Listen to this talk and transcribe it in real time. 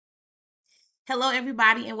Hello,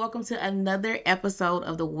 everybody, and welcome to another episode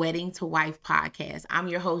of the Wedding to Wife podcast. I'm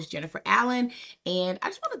your host, Jennifer Allen, and I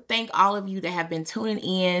just want to thank all of you that have been tuning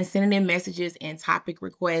in, sending in messages and topic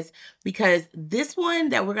requests, because this one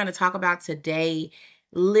that we're going to talk about today,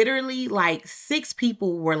 literally like 6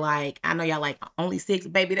 people were like, I know y'all like only 6,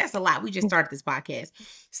 baby, that's a lot. We just started this podcast.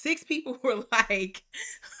 6 people were like,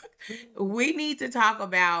 we need to talk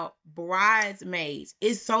about bridesmaids.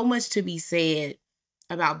 It's so much to be said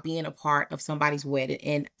about being a part of somebody's wedding.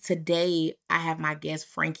 And today I have my guest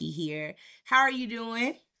Frankie here. How are you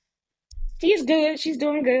doing? She's good. She's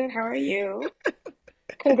doing good. How are you?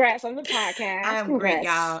 Congrats on the I podcast. am great,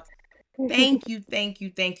 Congrats. y'all. Thank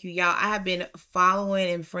you, y'all. I have been following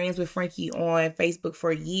and friends with Frankie on Facebook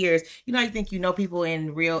for years. You know, I think you know people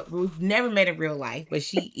in real, we've never met in real life, but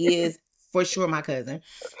she is for sure my cousin.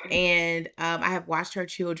 And I have watched her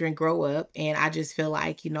children grow up, and I just feel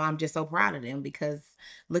like, I'm just so proud of them because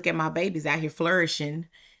look at my babies out here flourishing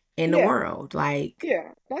in the Yeah, world. Like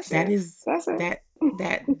yeah, that's that it. is That's it.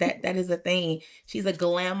 that is a thing. She's a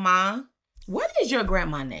grandma. What is your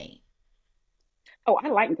grandma name? Oh, I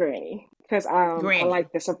like Granny because I Granny. like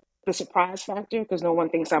the surprise factor because no one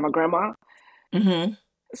thinks I'm a grandma. Mm-hmm.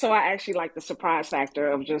 So I actually like the surprise factor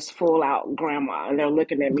of just full out grandma, and they're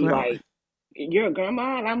looking at me Girl. like, "You're a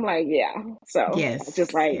grandma," and I'm like, "Yeah." So I just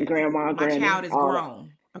Yes, like yes. grandma, My granny, child is all that.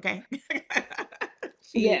 grown. Okay.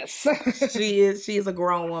 she Yes, she is a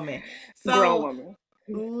grown woman. grown So woman.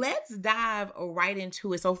 let's dive right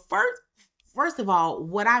into it. So first of all,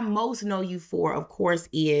 what I most know you for, of course,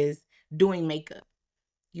 is doing makeup.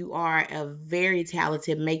 You are a very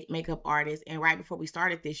talented makeup artist. And right before we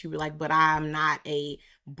started this, you were like, but I'm not a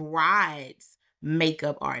bride's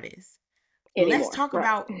makeup artist. Let's Anymore, talk right?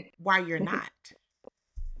 about why you're not.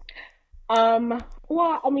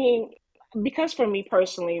 Well, I mean, because for me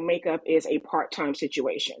personally, makeup is a part-time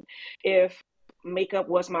situation. If makeup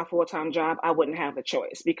was my full-time job, I wouldn't have a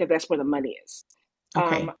choice because that's where the money is.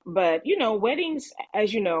 Okay. But weddings,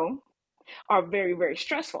 as you know, are very, very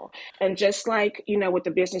stressful. And just like, with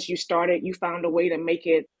the business you started, you found a way to make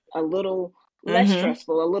it a little less Mm-hmm.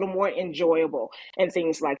 stressful, a little more enjoyable, and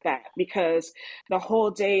things like that. Because the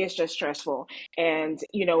whole day is just stressful. And,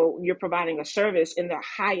 you're providing a service in the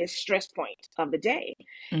highest stress point of the day.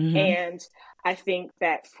 Mm-hmm. And I think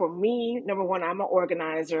that for me, number one, I'm an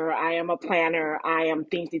organizer, I am a planner,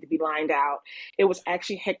 things need to be lined out. It was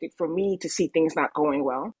actually hectic for me to see things not going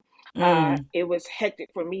well. Mm. It was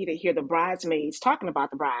hectic for me to hear the bridesmaids talking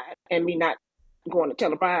about the bride and me not going to tell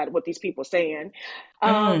the bride what these people are saying.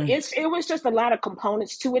 Mm. It was just a lot of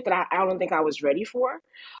components to it that I don't think I was ready for.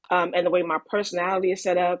 And the way my personality is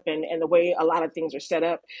set up and the way a lot of things are set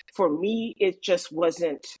up, for me, it just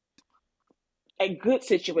wasn't a good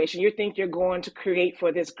situation. You think you're going to create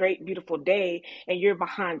for this great, beautiful day, and you're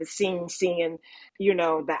behind the scenes seeing, the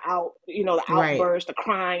Right. outburst, the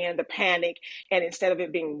crying, the panic, and instead of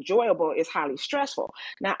it being enjoyable, it's highly stressful.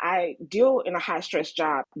 Now, I deal in a high stress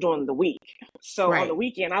job during the week, so on the Right.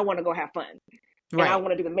 weekend, I want to go have fun, and I Right.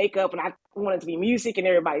 want to do the makeup, and I want it to be music, and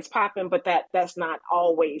everybody's popping, but that's not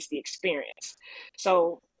always the experience.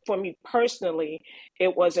 So for me personally,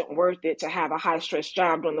 it wasn't worth it to have a high stress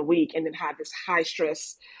job during the week and then have this high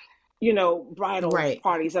stress, bridal Right.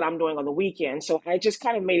 parties that I'm doing on the weekend. So I just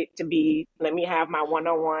kind of made it to be, let me have my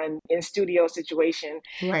one-on-one in studio situation.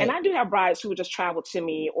 And Right. I do have brides who would just travel to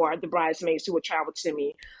me, or the bridesmaids who would travel to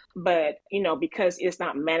me. But, because it's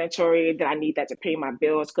not mandatory that I need that to pay my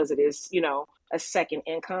bills because it is, a second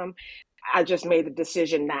income, I just made the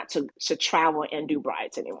decision not to travel and do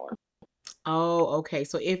brides anymore. Oh, okay.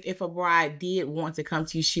 So if a bride did want to come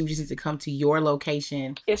to you, she would just need to come to your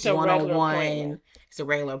location It's a one on regular appointment. one. It's a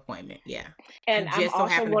regular appointment. Yeah. You And I'm just so also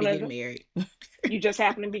happen to be one of getting the, married. you just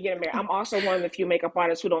happen to be getting married. I'm also one of the few makeup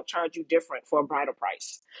artists who don't charge you different for a bridal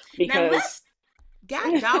price Now because let's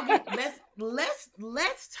God dog it.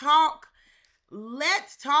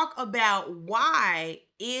 Let's talk about why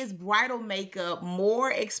is bridal makeup more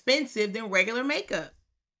expensive than regular makeup?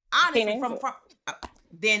 I can't Honestly, answer from it.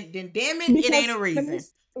 then damn it, it ain't Because a let me reason.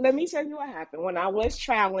 let me tell you what happened when I was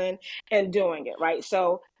traveling and doing it, right?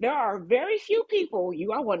 So there are very few people,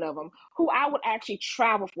 you are one of them, who I would actually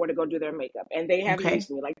travel for to go do their makeup. And they have Okay. used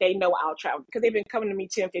me. Like they know I'll travel because they've been coming to me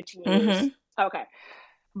 10, 15 years. Mm-hmm. Okay.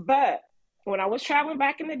 But when I was traveling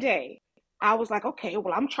back in the day, I was like, okay,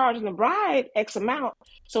 well, I'm charging the bride X amount.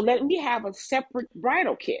 So let me have a separate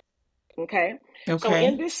bridal kit. Okay. So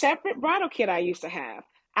in Okay. this separate bridal kit I used to have,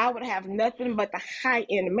 I would have nothing but the high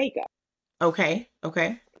end makeup. Okay.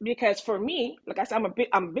 Okay. Because for me, like I said,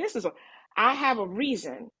 I'm a business owner. I have a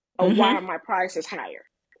reason of why Mm-hmm. my price is higher.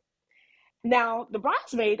 Now, the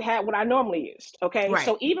bridesmaid had what I normally used. Okay. Right.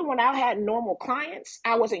 So even when I had normal clients,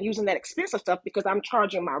 I wasn't using that expensive stuff because I'm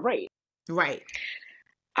charging my rate. Right.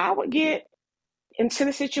 I would get into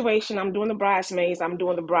the situation. I'm doing the bridesmaids. I'm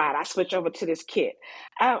doing the bride. I switch over to this kit.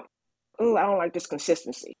 I don't like this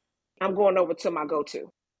consistency. I'm going over to my go-to.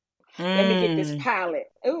 Let me get this Mm. palette.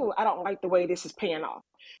 Ooh, I don't like the way this is paying off.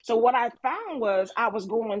 So what I found was I was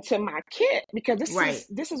going to my kit because Right.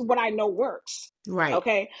 this is what I know works. Right.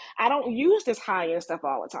 Okay. I don't use this high end stuff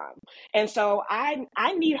all the time. And so I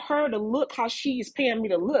need her to look how she's paying me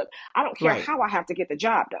to look. I don't care Right. how I have to get the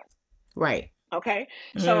job done. Right. Okay.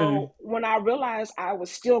 Mm. So when I realized I was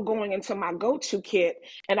still going into my go-to kit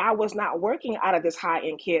and I was not working out of this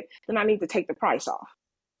high-end kit, then I need to take the price off.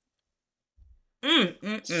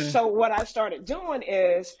 So what I started doing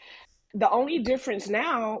is the only difference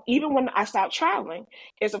now, even when I stopped traveling,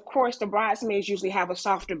 is of course the bridesmaids usually have a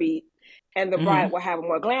softer beat and the Mm-hmm. bride will have a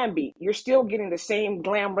more glam beat. You're still getting the same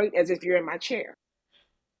glam rate as if you're in my chair.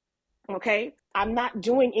 Okay. I'm not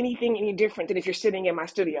doing anything any different than if you're sitting in my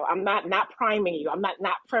studio. I'm not priming you. I'm not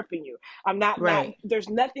prepping you. I'm not Right. there's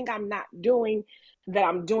nothing I'm not doing that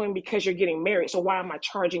I'm doing because you're getting married. So why am I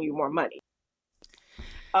charging you more money?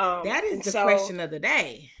 That is And the so question of the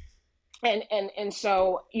day. and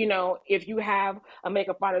so, you know, if you have a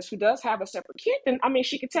makeup artist who does have a separate kit, then I mean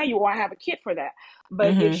she could tell you, oh, I have a kit for that.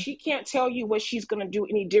 But if Mm-hmm. she can't tell you what she's gonna do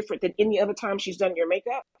any different than any other time she's done your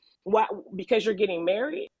makeup, what, because you're getting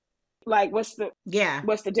married, like Yeah.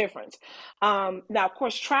 what's the difference? Now of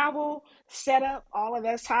course travel, setup, all of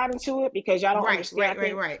that's tied into it because y'all don't Right. understand. Right. I Right.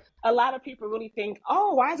 think Right. a lot of people really think,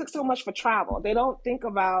 oh, why is it so much for travel? They don't think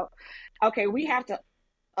about, okay, we have to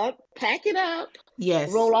pack it up, Yes.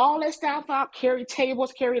 roll all that stuff out, carry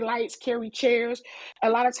tables, carry lights, carry chairs. A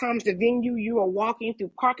lot of times the venue, you are walking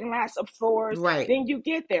through parking lots of floors. Right. Then you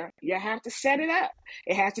get there. You have to set it up.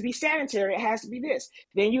 It has to be sanitary. It has to be this.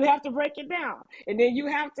 Then you have to break it down. And then you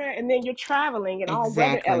have to, and then you're traveling and all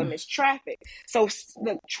weather Exactly. elements, traffic. So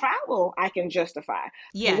the travel I can justify. But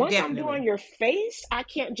Yeah, once I'm doing definitely. your face, I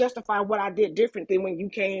can't justify what I did different than when you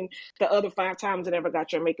came the other 5 times and never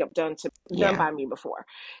got your makeup done Yeah. by me before.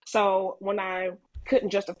 So when I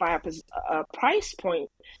couldn't justify a price point,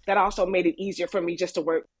 that also made it easier for me just to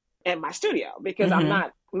work at my studio because I'm Mm-hmm.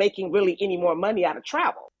 not making really any more money out of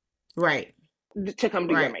travel Right. to come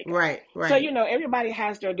do your Right. makeup. Right. So, Right. you know, everybody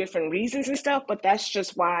has their different reasons and stuff, but that's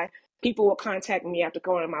just why people will contact me after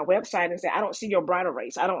going to my website and say, I don't see your bridal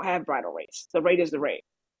rates. I don't have bridal rates. The rate is the rate.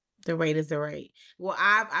 The rate is the rate. Well,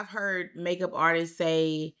 I've heard makeup artists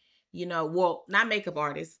say, well, not makeup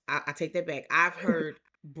artists. I take that back. I've heard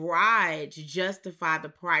brides justify the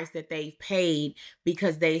price that they've paid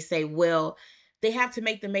because they say, well, they have to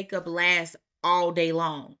make the makeup last all day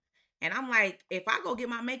long. And I'm like, if I go get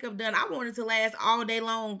my makeup done, I want it to last all day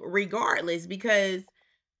long regardless because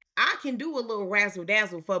I can do a little razzle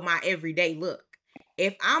dazzle for my everyday look.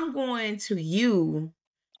 If I'm going to you,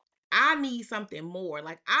 I need something more.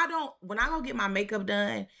 Like when I go get my makeup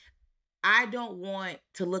done, I don't want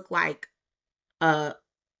to look like a,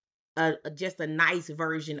 just a nice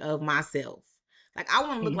version of myself. Like I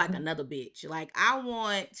want to look like Mm-hmm. another bitch. Like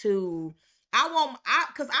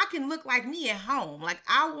cuz I can look like me at home. Like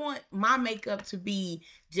I want my makeup to be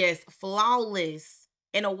just flawless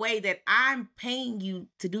in a way that I'm paying you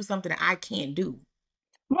to do something that I can't do.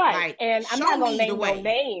 Right. Like And I'm show not gonna me the name no way.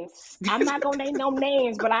 names. I'm not gonna name no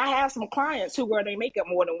names, but I have some clients who wear their makeup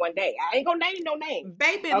more than one day. I ain't gonna name no names.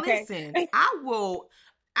 Baby, Okay. listen,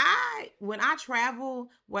 when I travel,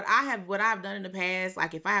 what I've done in the past,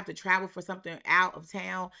 like if I have to travel for something out of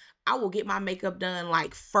town, I will get my makeup done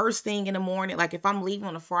like first thing in the morning. Like if I'm leaving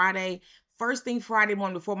on a Friday, first thing Friday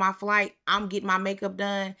morning before my flight, I'm getting my makeup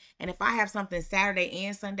done. And if I have something Saturday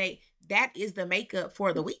and Sunday, that is the makeup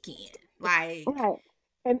for the weekend. Like, Right.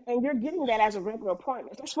 And you're getting that as a regular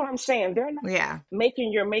appointment. That's what I'm saying. They're not yeah.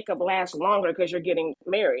 making your makeup last longer because you're getting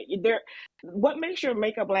married. What makes your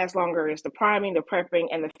makeup last longer is the priming, the prepping,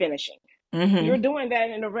 and the finishing. You're Mm-hmm. doing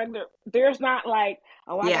that in a regular. There's not like,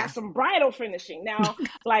 oh, I got Yeah. some bridal finishing now.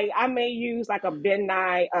 Like I may use like a Ben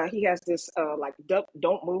Nye. He has this like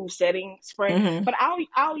don't move setting spray, Mm-hmm. but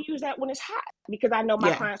I'll use that when it's hot because I know my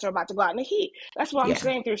Yeah. clients are about to go out in the heat. That's what I'm Yeah.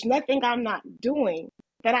 saying. There's nothing I'm not doing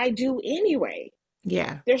that I do anyway.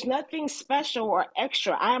 Yeah. There's nothing special or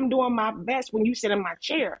extra. I am doing my best when you sit in my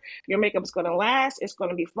chair. Your makeup is going to last. It's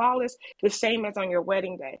going to be flawless, the same as on your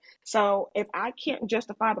wedding day. So if I can't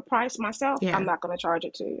justify the price myself, I'm Yeah. not going to charge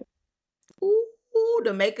it to you. Ooh,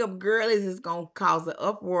 the makeup girl is gonna cause an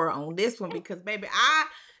uproar on this one because baby,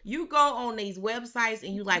 you go on these websites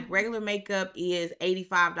and you like regular makeup is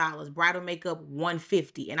 $85, bridal makeup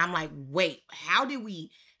 $150. And I'm like, wait,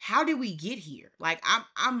 how did we get here? Like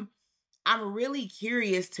I'm really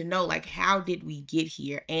curious to know, like, how did we get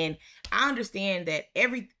here? And I understand that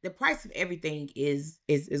the price of everything is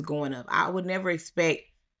going up. I would never expect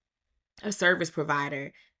a service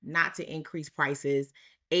provider not to increase prices.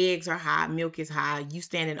 Eggs are high, milk is high. You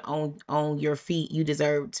standing on your feet, you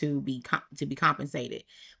deserve to be compensated.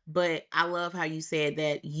 But I love how you said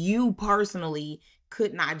that you personally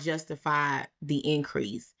could not justify the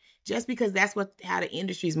increase. Just because that's how the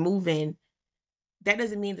industry's moving, that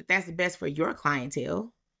doesn't mean that that's the best for your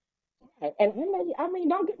clientele. And I mean,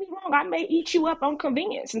 don't get me wrong. I may eat you up on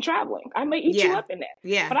convenience and traveling. I may eat you Yeah. up in that,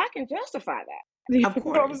 Yeah. but I can justify that. You Of know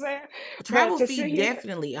what I'm course. saying? But Travel to fee, sit here,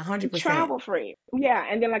 definitely 100%. travel free, yeah.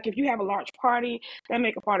 And then like if you have a large party, that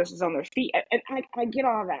makeup artist is on their feet, and I get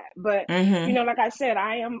all that. But Mm-hmm. like I said,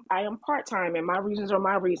 I am part time, and my reasons are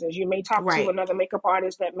my reasons. You may talk to Right. another makeup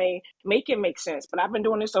artist that may make it make sense, but I've been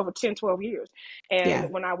doing this over 10, 12 years. And Yeah.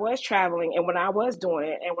 when I was traveling, and when I was doing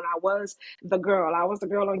it, and when I was I was the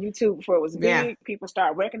girl on YouTube before it was Yeah. big. People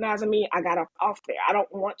started recognizing me. I got off there. I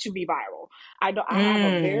don't want to be viral. I don't.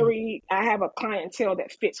 I have a clientele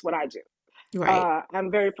that fits what I do. Right. I'm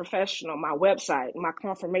very professional. My website, my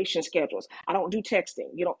confirmation schedules. I don't do texting.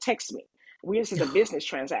 You don't text me. This is a business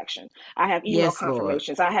transaction. I have email Yes, Lord.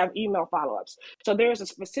 confirmations. I have email follow-ups. So there's a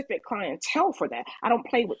specific clientele for that. I don't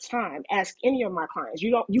play with time. Ask any of my clients.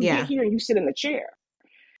 You get Yeah. here and you sit in the chair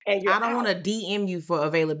and you're I don't want out. to DM you for You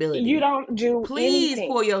availability. don't do Please anything.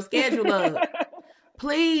 pull your schedule up.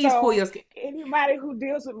 Please pull So your schedule. anybody who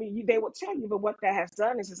deals with me, they will tell you. But what that has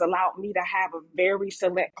done is allowed me to have a very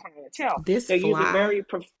select clientele. This They're usually fly. very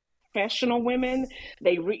professional women.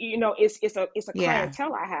 It's a Yeah.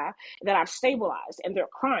 clientele I have that I've stabilized, and they're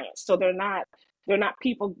clients. So they're not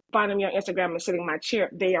people finding me on Instagram and sitting in my chair.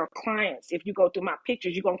 They are clients. If you go through my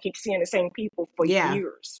pictures, you're gonna keep seeing the same people for Yeah.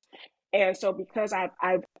 years. And so because I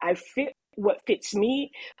fit what fits me,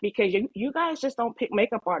 because you guys just don't pick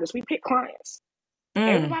makeup artists. We pick clients. Mm.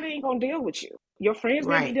 Everybody ain't gonna deal with you. Your friends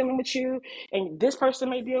may be Right. dealing with you, and this person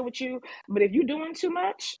may deal with you. But if you're doing too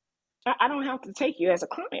much, I don't have to take you as a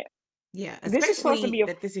client. Yeah. This is supposed to be Especially a.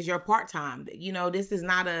 that this is your part-time. This is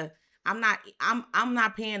not I'm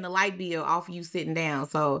not paying the light bill off of you sitting down.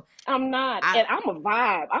 So I'm not, I and I'm a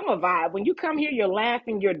vibe. I'm a vibe. When you come here, you're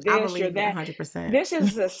laughing, you're I this, you're believe that that. 100%. This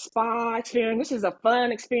is a spa experience. This is a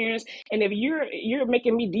fun experience. And if you're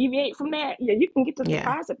making me deviate from that, yeah, you can get the Yeah.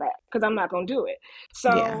 deposit back because I'm not gonna do it.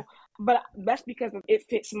 Yeah. So, but that's because it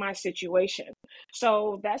fits my situation.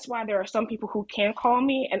 So that's why there are some people who can call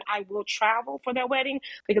me, and I will travel for their wedding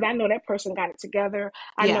because I know that person got it together.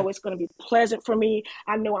 I Yeah. know it's going to be pleasant for me.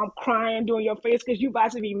 I know I'm crying during your face because you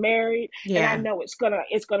about to be married, and I Yeah. know it's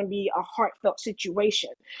gonna be a heartfelt situation.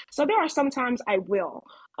 So there are sometimes I will,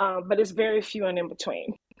 but it's very few and in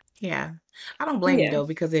between. Yeah. I don't blame you Yeah. though,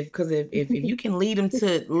 because if you can lead them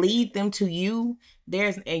to you,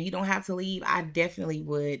 and you don't have to leave, I definitely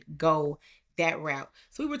would go that route.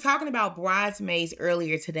 So we were talking about bridesmaids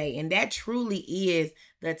earlier today, and that truly is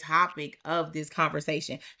the topic of this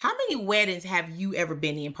conversation. How many weddings have you ever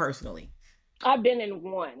been in personally? I've been in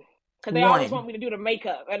one because they always want One. me to do the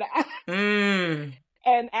makeup, Mm.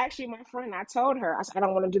 and actually, my friend, I told her, I said, I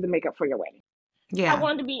don't want to do the makeup for your wedding. I Yeah.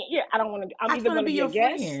 wanted to be, yeah, I don't want to. I'm I just either want to going to be be a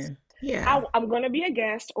your guest. friend. Yeah. I'm going to be a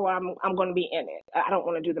guest, or I'm going to be in it. I don't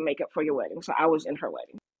want to do the makeup for your wedding, so I was in her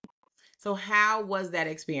wedding. So how was that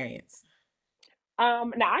experience?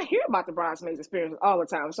 Now I hear about the bridesmaids experience all the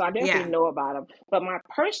time, so I definitely Yeah. know about them. But my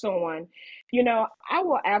personal one, I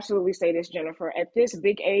will absolutely say this, Jennifer. At this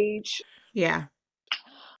big age, Yeah.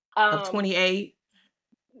 Of um, 28.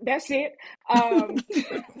 that's it. Um,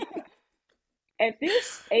 at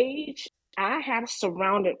this age, I have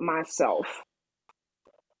surrounded myself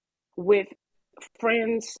with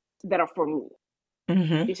friends that are for me.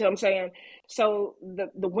 Mm-hmm. You see what I'm saying? So the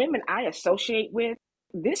women I associate with,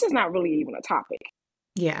 this is not really even a topic.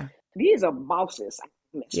 Yeah. These are bosses I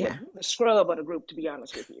mess with. Yeah. I'm the scrub of the group, to be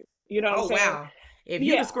honest with you. You know what I'm Oh saying? wow. If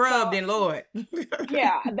you the Yeah. scrub, So then Lord.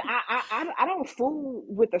 yeah, I don't fool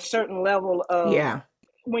with a certain level of Yeah.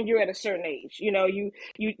 when you're at a certain age.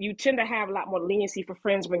 You tend to have a lot more leniency for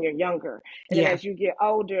friends when you're younger, and then Yeah. as you get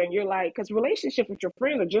older, and you're like, because relationships with your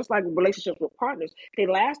friends are just like relationships with partners. They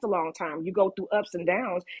last a long time. You go through ups and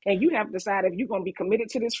downs, and you have to decide if you're going to be committed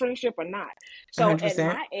to this friendship or not. So at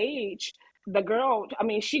 100%. my age, the girl, I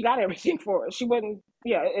mean, she got everything for us. She wasn't.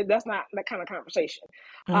 Yeah, that's not that kind of conversation.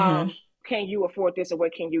 Mm-hmm. Um, can you afford this, or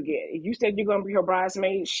what can you get? If you said you're gonna be her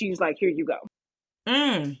bridesmaid, she's like, here you go.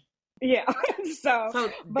 Mm. Yeah. So,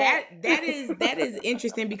 So but that is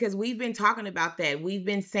interesting because we've been talking about that. We've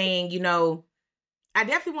been saying, I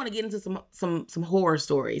definitely want to get into some horror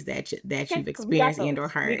stories that Okay, you've we got experienced and or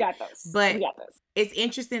those. We heard. got those. We But got those. it's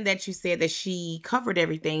interesting that you said that she covered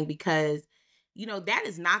everything because that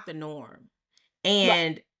is not the norm. Right.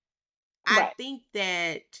 And I Right. think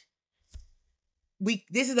that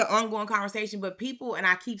this is an ongoing conversation, but people, and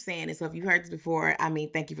I keep saying this, so if you heard this before, I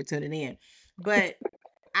mean, thank you for tuning in. But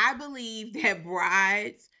I believe that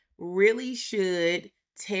brides really should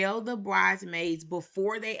tell the bridesmaids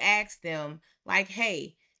before they ask them, like,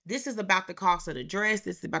 hey, this is about the cost of the dress,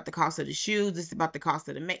 this is about the cost of the shoes, this is about the cost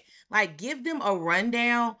of the make. Like, give them a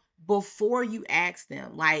rundown before you ask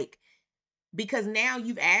them. Like, because now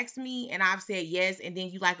you've asked me and I've said yes, and then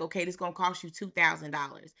you like, okay, this is gonna cost you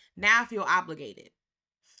 $2,000. Now I feel obligated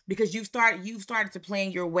because you've started to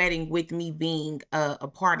plan your wedding with me being a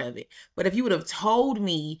part of it. But if you would have told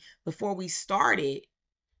me before we started,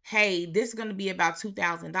 hey, this is going to be about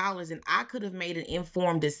 $2,000, and I could have made an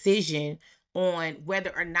informed decision on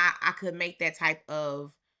whether or not I could make that type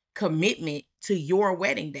of commitment to your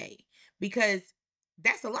wedding day, because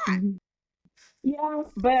that's a lot. Mm-hmm. Yeah,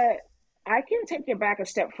 but I can take it back a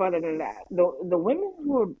step further than that. The women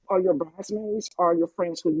who are your bridesmaids are your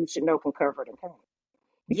friends who you should know can cover it and count.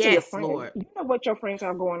 These are your Yes, friends. Lord. You know what your friends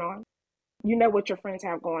have going on. You know what your friends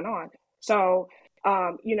have going on. So,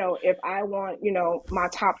 if I want, my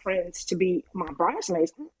top friends to be my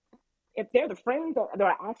bridesmaids, if they're the friends that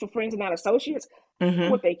are actual friends and not associates, I know Mm-hmm.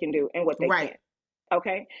 what they can do and what they Right. can't.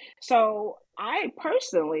 Okay. So I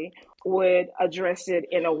personally would address it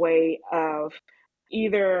in a way of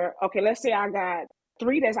either, okay, let's say I got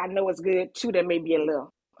three that I know is good, two that may be a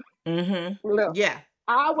little. Mm-hmm. Little. Yeah.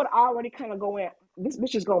 I would already kind of go in, this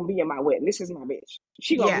bitch is gonna be in my wedding. This is my bitch.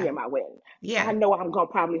 She gonna be Yeah. in my wedding. I Yeah. know I'm gonna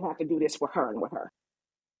probably have to do this with her and with her.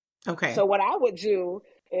 Okay. So what I would do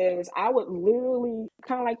is I would literally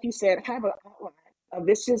kind of like you said, have an outline of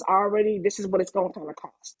this is what it's gonna kind of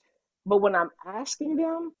cost. But when I'm asking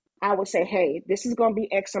them, I would say, hey, this is gonna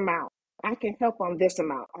be X amount. I can help on this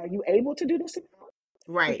amount. Are you able to do this amount?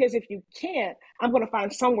 Right. Because if you can't, I'm gonna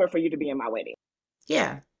find somewhere for you to be in my wedding.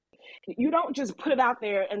 Yeah. You don't just put it out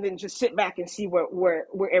there and then just sit back and see where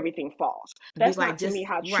everything falls. Be That's like, not to me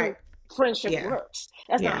just how true right. friendship Yeah. works.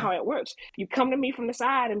 That's not Yeah. how it works. You come to me from the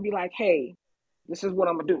side and be like, hey, this is what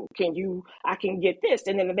I'm gonna do. I can get this,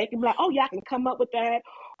 and then they can be like, oh yeah, I can come up with that.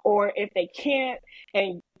 Or if they can't,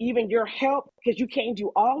 and even your help because you can't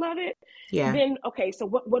do all of it, Yeah. then okay, so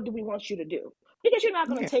what do we want you to do? Because you're not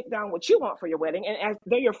going to Yeah. take down what you want for your wedding, and as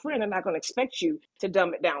they're your friend, they're not going to expect you to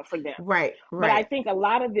dumb it down for them. Right. But I Right. think a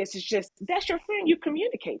lot of this is just that's your friend. You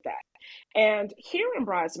communicate that, and here in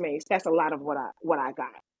bridesmaids, that's a lot of what I got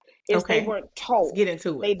is they Okay. weren't Let's told, get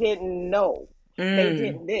into they it. didn't know, they Mm.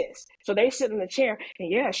 didn't this, so they sit in the chair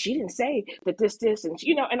and yeah, she didn't say that this, and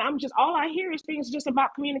and I'm just all I hear is things just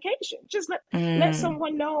about communication. Just let Mm.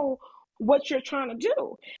 someone know what you're trying to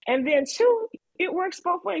do, and then two, it works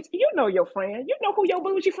both ways. You know your friend, you know who your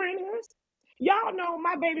bougie friend is. Y'all know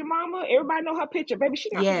my baby mama. Everybody know her picture. Baby, she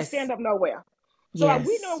not gonna Yes. stand up nowhere. So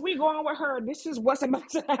we know Yes. if we go on with her, this is what's about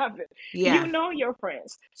to happen. You Yeah. know your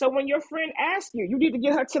friends. So when your friend asks you, you need to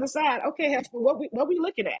get her to the side. Okay, Hester, what we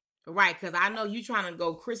looking at? Right. Because I know you trying to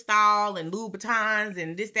go Cristal and Louboutins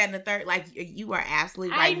and this, that, and the third. Like, you are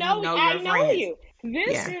absolutely right. You know I your know friends. you.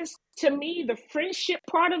 This Yeah. is to me the friendship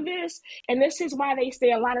part of this, and this is why they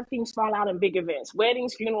say a lot of things fall out in big events,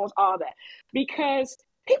 weddings, funerals, all that, because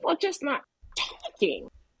people are just not talking.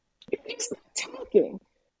 It's not talking.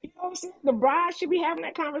 You know what I'm saying? The bride should be having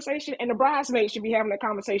that conversation, and the bridesmaid should be having that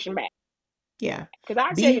conversation back. Yeah. Because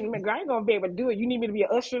I tell you, Be I ain't gonna be able to do it. You need me to be an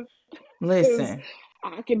usher, because Listen.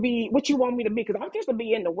 I can be what you want me to be. Because I'm just to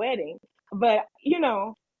be in the wedding, but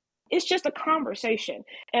it's just a conversation,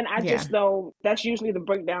 and I Yeah. just know that's usually the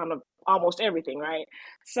breakdown of almost everything, right?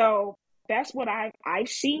 So that's what I've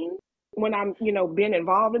seen when I'm been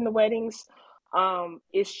involved in the weddings.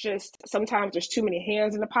 It's just sometimes there's too many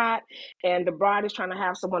hands in the pot, and the bride is trying to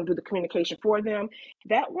have someone do the communication for them.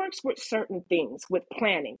 That works with certain things with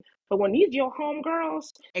planning, but when these your home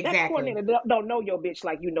girls, that Exactly. coordinator don't know your bitch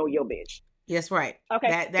like you know your bitch. Yes, right. Okay,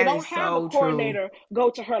 so That don't is have a so true. coordinator go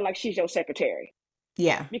to her like she's your secretary,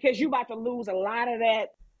 Yeah. because you about to lose a lot of that.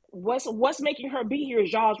 What's making her be here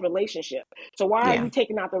is y'all's relationship. So why are Yeah. you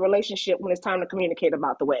taking out the relationship when it's time to communicate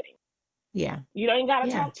about the wedding? Yeah. You ain't got to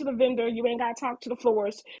Yeah. talk to the vendor. You ain't got to talk to the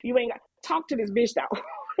florist. You ain't got to talk to this bitch though.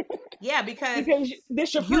 Yeah, because Because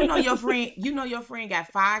this your friend. you know your friend got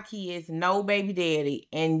 5 kids, no baby daddy,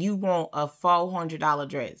 and you want a $400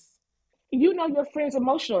 dress. You know your friend's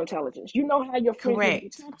emotional intelligence. You know how your friend need to be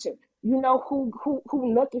Correct. talked to. You know who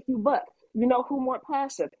look if you buck. You know who more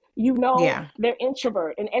passive. You know Yeah. they're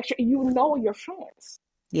introvert and extra. You know your friends.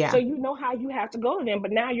 So Yeah. you know how you have to go to them,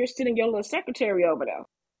 but now you're sitting your little secretary over there,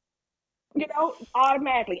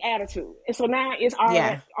 automatically attitude. And so now it's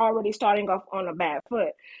Yeah. already starting off on a bad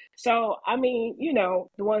foot. So I mean,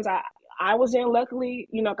 the ones I was in, luckily,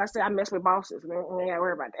 like I said, I mess with bosses. We ain't gotta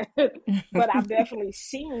worry about that. But I've definitely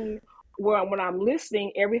seen where when I'm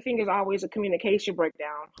listening, everything is always a communication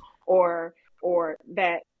breakdown, or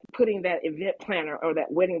that putting that event planner or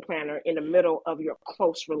that wedding planner in the middle of your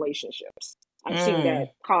close relationships. I've seen that Mm.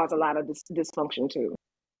 cause a lot of dysfunction too.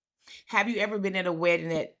 Have you ever been at a wedding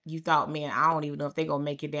that you thought, man, I don't even know if they're gonna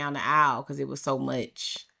make it down the aisle because it was so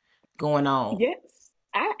much going on? Yes.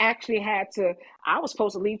 I actually I was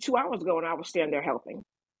supposed to leave 2 hours ago and I was standing there helping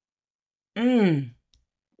Mm.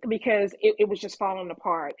 because it was just falling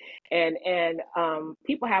apart. And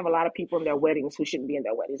people have a lot of people in their weddings who shouldn't be in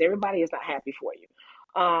their weddings. Everybody is not happy for you.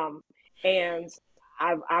 And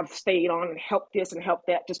I've stayed on and helped this and helped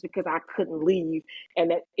that just because I couldn't leave and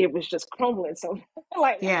that it was just crumbling. So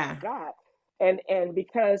like, oh my Yeah. God. And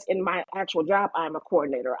because in my actual job, I'm a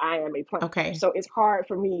coordinator, I am a planner. Okay. So it's hard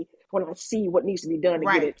for me when I see what needs to be done to get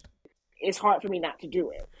Right. it. It's hard for me not to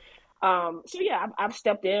do it. So yeah, I've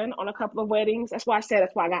stepped in on a couple of weddings. That's why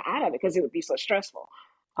I got out of it, because it would be so stressful.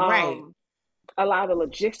 Right. Um, a lot of the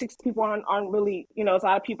logistics people aren't really, there's a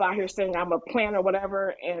lot of people out here saying I'm a planner or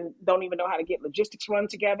whatever and don't even know how to get logistics run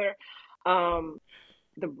together. Um,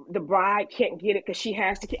 the bride can't get it because she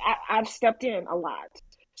has to. I've stepped in a lot.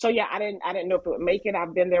 So yeah, I didn't know if it would make it.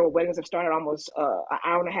 I've been there where weddings have started almost an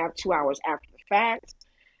hour and a half, 2 hours after the fact.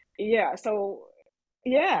 Yeah, so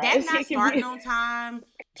yeah, That not it can starting be. on time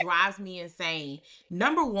drives me insane.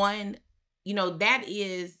 Number one, that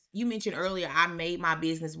is, you mentioned earlier, I made my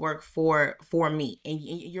business work for me. And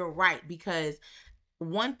you're right, because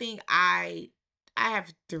one thing, I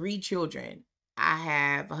have 3 children. I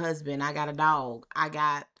have a husband, I got a dog.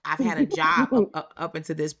 I've had a job up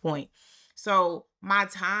until this point. So my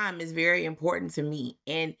time is very important to me,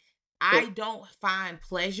 and Yeah, I don't find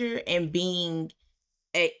pleasure in being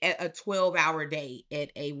a 12-hour day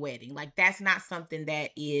at a wedding. Like, that's not something that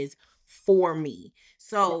is for me. right.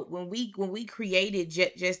 So when we created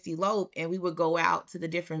Just Elope, and we would go out to the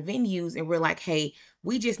different venues, and we're like, hey,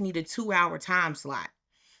 we just need a 2-hour time slot.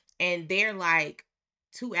 And they're like,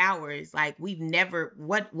 2 hours? Like, we've never,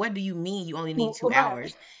 what do you mean you only need two Right.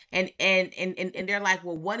 hours And they're like,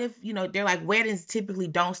 well, what if, they're like, weddings typically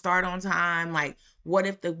don't start on time. Like, what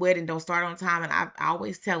if the wedding don't start on time? And I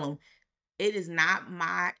always tell them, it is not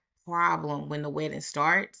my problem when the wedding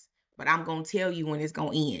starts, but I'm gonna tell you when it's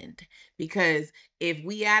gonna end. Because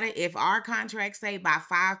if our contracts say by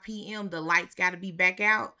 5 p.m. the lights gotta be back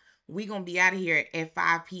out, we gonna be out of here at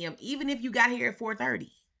 5 p.m. Even if you got here at 4:30.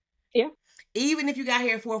 Yeah. Even if you got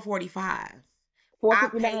here at 4:45. I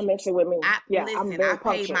 4:59 paid messing with me. I Yeah, I'm listen, I very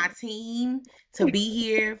paid my punctual. team to be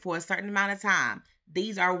here for a certain amount of time.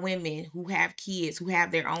 These are women who have kids, who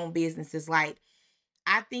have their own businesses. Like,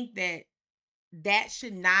 I think that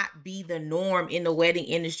should not be the norm in the wedding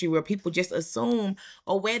industry, where people just assume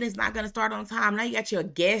a wedding's not going to start on time. Now you got your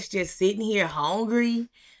guests just sitting here hungry,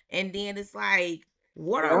 and then it's like,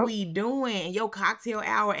 what are Yep. we doing? And your cocktail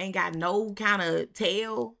hour ain't got no kind of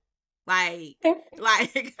tail. Like,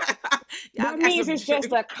 like y'all That got means some. it's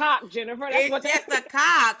just a cock, Jennifer. That's It's what that. just a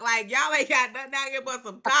cock. Like, y'all ain't got nothing out here but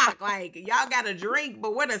some cock. Like, y'all got a drink,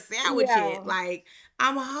 but where the sandwich Yeah. at? Like,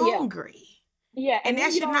 I'm Yeah. hungry. Yeah, And and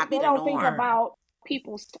that then should not be they the don't think norm. about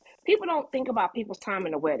people's people don't think about people's time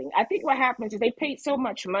in the wedding. I think what happens is they paid so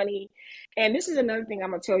much money, and this is another thing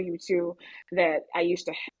I'm gonna tell you too that I used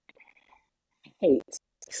to hate.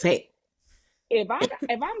 Say, If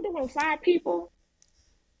I'm doing 5 people,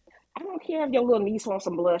 I don't care if your little niece wants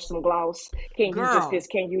some blush, some gloss. Can you just girl. this?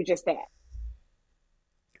 Can you just that?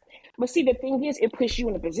 But see, the thing is, it puts you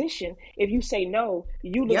in a position. If you say no,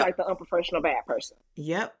 you look like Yep. the unprofessional bad person.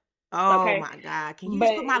 Yep. Oh Okay, my God. Can you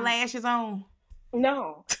just but put my lashes on?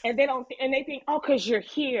 no, and they don't, and they think, oh, because you're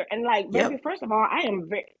here, and like, baby, Yep. first of all, I am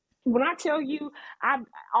very. When I tell you, I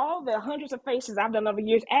all the hundreds of faces I've done over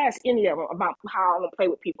years, ask any of them about how I don't play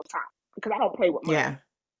with people's time, because I don't play with money. Yeah.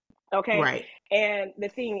 Okay, Right. and the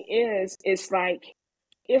thing is, it's like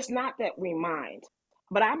it's not that we mind,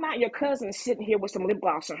 but I'm not your cousin sitting here with some lip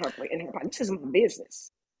gloss in her pocket. This is my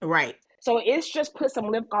business. Right. So it's just put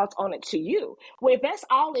some lip gloss on it to you. Well, if that's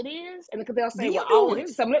all it is, and because they'll say, Then you well, all do it it.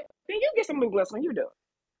 is some lip, then you get some lip gloss when you do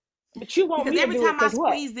it. But you want Because me to every do it time I because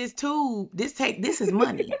what? squeeze this tube, this is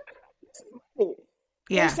money. And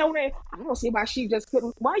Yeah. so then I don't see why she just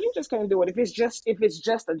couldn't. Why you just couldn't do it if it's just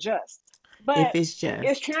a just. If But it's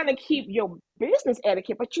it's just. trying to keep your business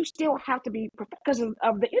etiquette, but you still have to be because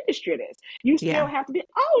of the industry it is. You still Yeah. have to be.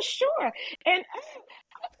 Oh, sure, and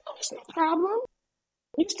oh, it's no problem.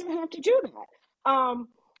 You still have to do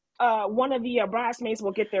that. One of the bridesmaids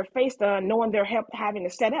will get their face done, knowing they're having to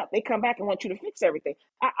set up. They come back and want you to fix everything.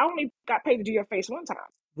 I only got paid to do your face one time.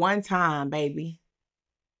 One time, baby.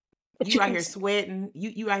 But You you out can here say, sweating.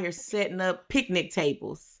 You out here setting up picnic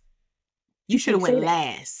tables. You you should have can't went say that.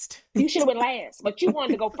 last. You should have went last, but you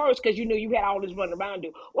wanted to go first because you knew you had all this running around to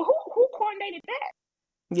do. Well, who coordinated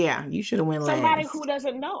that? Yeah, you should have went Somebody last. who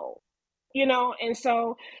doesn't know, and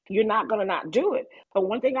so you're not gonna not do it. But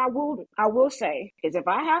one thing I will say is if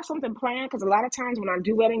I have something planned, because a lot of times when I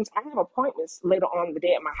do weddings, I have appointments later on in the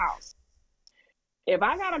day at my house. If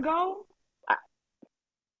I gotta go, I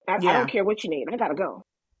don't Yeah. care what you need. I gotta go.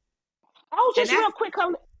 Oh, And just that's real quick,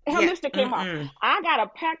 yeah. holistic Kimar. Mm-mm. I gotta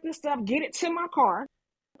pack this stuff, get it to my car,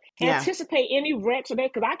 Yeah. anticipate any wrecks today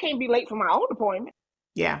because I can't be late for my own appointment.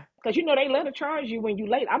 Yeah. Because they let to charge you when you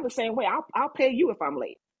late. I'm the same way. I'll pay you if I'm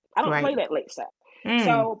late. I don't play Right. that late stuff. Mm.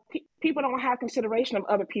 So people don't have consideration of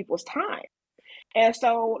other people's time. And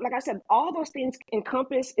so, like I said, all those things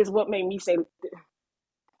encompass is what made me say,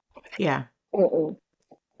 Yeah. mm-mm.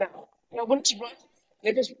 No. When it's right,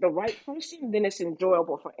 if it's the right person, then it's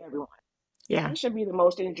enjoyable for everyone. Yeah. It should be the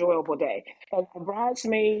most enjoyable day. And a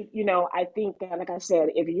bridesmaid, I think that, like I said,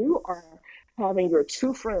 if you are having your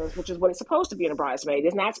two friends, which is what it's supposed to be in a bridesmaid,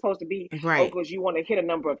 it's not supposed to be, oh, Right. because you want to hit a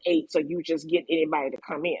number of 8, so you just get anybody to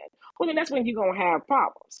come in. Well, then that's when you're going to have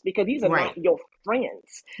problems because these are not Right. your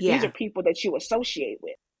friends. These are Yeah. people that you associate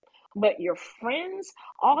with. But your friends,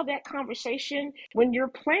 all that conversation when you're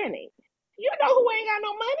planning, who ain't got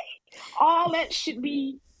no money? All that should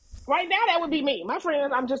be right now. That would be me. My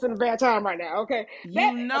friends, I'm just in a bad time right now. Okay,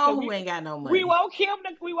 You know who we ain't got no we money. want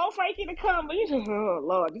we want Frankie to come, but oh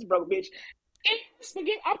Lord, this broke bitch.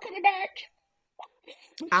 Forget, I'm coming back.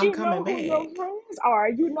 But I'm you coming know who your back. friends are.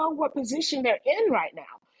 You know what position they're in right now.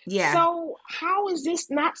 Yeah. So how is this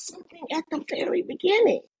not something at the very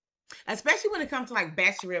beginning? Especially when it comes to like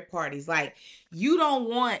bachelorette parties. Like, you don't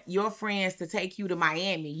want your friends to take you to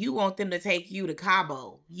Miami. You want them to take you to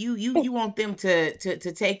Cabo. You want them to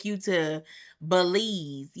take you to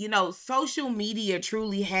Belize. Social media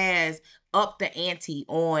truly has upped the ante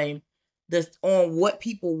on what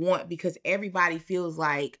people want, because everybody feels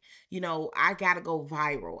like, I gotta go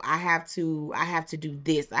viral. I have to do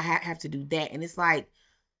this. I have to do that. And it's like,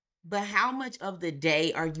 but how much of the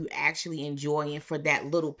day are you actually enjoying for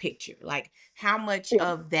that little picture? Like, how much Yeah,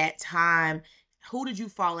 of that time, who did you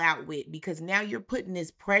fall out with? Because now you're putting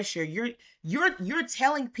this pressure. You're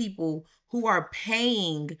telling people who are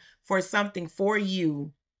paying for something for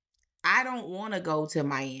you, I don't want to go to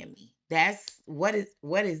Miami. That's what is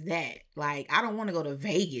that? Like, I don't want to go to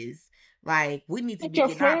Vegas. Like, we need to but be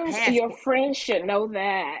getting our your passport. friends should know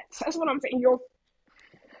that. That's what I'm saying.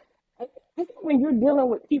 I think when you're dealing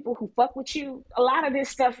with people who fuck with you, a lot of this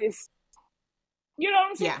stuff is, you know what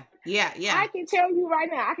I'm saying? Yeah, yeah, yeah, I can tell you right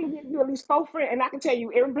now, I can give you at least 4 friends, and I can tell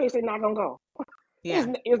you every place they're not gonna go. yeah.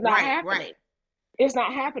 It's not Right, happening. right. It's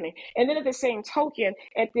not happening. And then at the same token,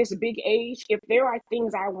 at this big age, if there are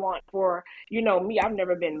things I want for, me, I've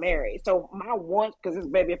never been married. So my want, because this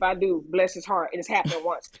baby, if I do, bless his heart, and it's happening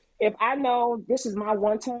once. If I know this is my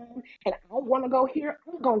one time and I want to go here,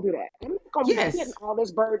 I'm going to do that. I'm not going to be putting Yes. all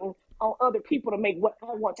this burden on other people to make what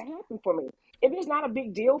I want to happen for me. If it's not a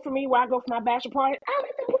big deal for me where I go for my bachelor party, I'll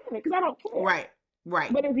let them plan it because I don't care. Right.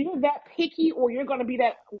 Right. But if you're that picky or you're going to be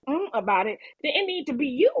that about it, then it needs to be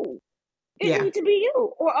you. It Yeah. needs to be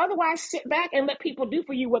you, or otherwise sit back and let people do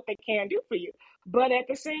for you what they can do for you. But at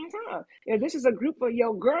the same time, if this is a group of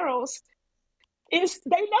your girls, they know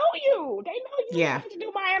you. They know you Yeah. want to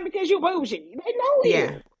do Miami because you bougie. They know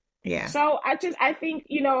Yeah. you. Yeah. So I think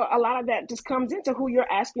a lot of that just comes into who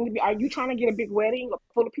you're asking to be. Are you trying to get a big wedding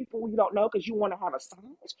full of people you don't know because you want to have a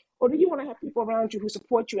size, or do you want to have people around you who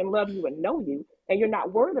support you and love you and know you, and you're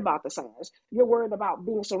not worried about the size? You're worried about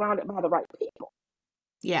being surrounded by the right people.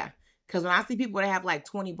 Yeah. Because when I see people that have like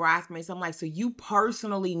 20 bridesmaids, I'm like, so you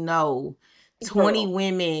personally know 20 Girl,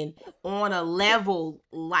 women on a level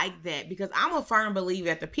like that? Because I'm a firm believer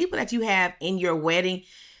that the people that you have in your wedding,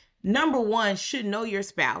 number one, should know your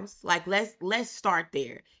spouse. Like, let's start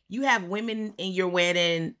there. You have women in your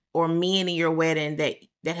wedding or men in your wedding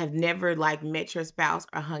that have never like met your spouse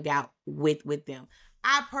or hung out with them.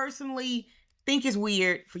 I personally think it's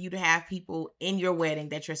weird for you to have people in your wedding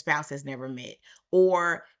that your spouse has never met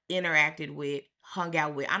or interacted with, hung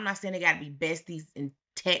out with. I'm not saying they got to be besties and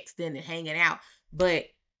texting and hanging out, but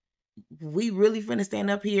we really finna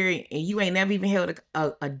stand up here and you ain't never even held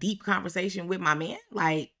a deep conversation with my man?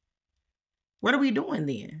 Like, what are we doing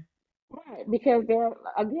then? right, because they're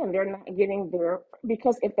not getting there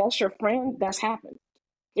because if that's your friend, that's happened.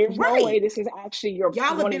 There's no Right. way this is actually your Y'all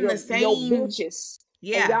have one of been the your same. bitches. And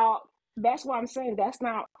Yeah. y'all, that's why I'm saying that's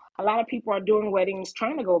not, a lot of people are doing weddings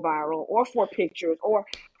trying to go viral or for pictures or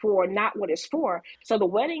for not what it's for. So the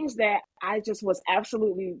weddings that I just was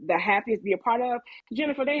absolutely the happiest to be a part of,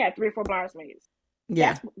 Jennifer, they had 3 or 4 bridesmaids.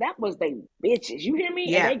 Yeah. That was they bitches. You hear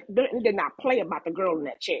me? And Yeah. they did not play about the girl in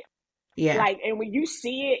that chair. Yeah. Like, and when you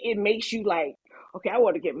see it, it makes you like, okay, I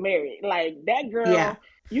want to get married. Like that Yeah. girl,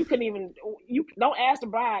 you couldn't even, you don't ask the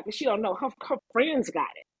bride because she don't know. Her friends got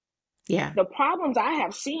it. Yeah. The problems I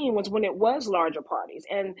have seen was when it was larger parties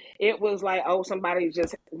and it was like, oh, somebody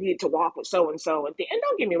just needed to walk with so and so. And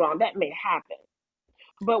don't get me wrong, that may happen.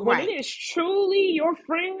 But when it Right. is truly your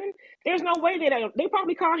friend, there's no way they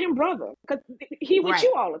probably call him brother because he with Right.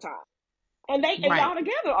 you all the time, and Right. y'all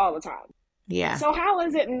together all the time. Yeah. So how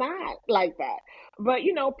is it not like that? But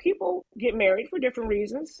people get married for different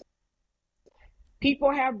reasons.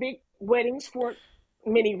 People have big weddings for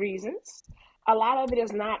many reasons. A lot of it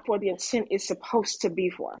is not for the intent it's supposed to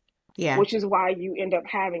be for, Yeah. which is why you end up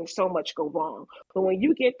having so much go wrong. But when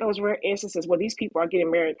you get those rare instances where these people are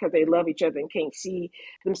getting married because they love each other and can't see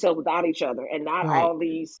themselves without each other and not Right. all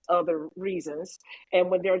these other reasons,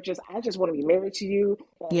 and when they're just, I just want to be married to you,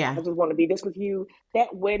 and Yeah. I just want to be this with you,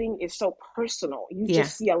 that wedding is so personal. You Yeah.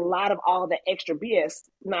 just see a lot of all the extra BS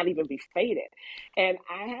not even be faded. And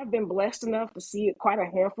I have been blessed enough to see quite a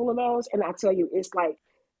handful of those. And I tell you, it's like,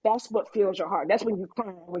 that's what fills your heart. That's when you cry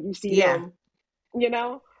when you see Yeah. them, you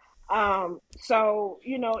know? So,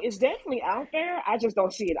 it's definitely out there. I just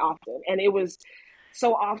don't see it often. And it was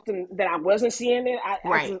so often that I wasn't seeing it. I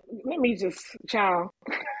Right. just, let me just, child.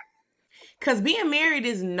 Because being married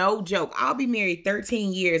is no joke. I'll be married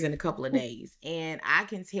 13 years in a couple of days. And I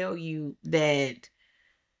can tell you that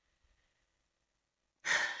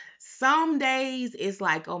some days it's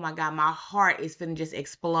like, oh my God, my heart is finna just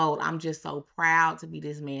explode. I'm just so proud to be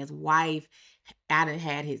this man's wife. I done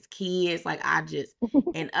had his kids.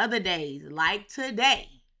 And other days, like today,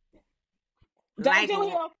 Don't like do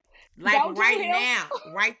him. like Don't do right him. now,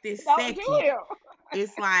 right this Don't do second, him.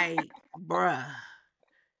 it's like, bruh,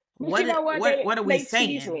 But you know what? what are we They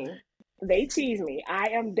tease saying? me. They tease me. I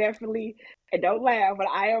am definitely, and don't laugh, but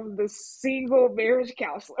I am the single marriage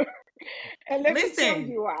counselor. And let me tell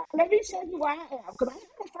Listen, you why. Let me tell you why I am. Because I have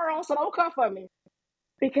a referral, so don't come for me.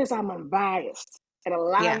 Because I'm unbiased. And a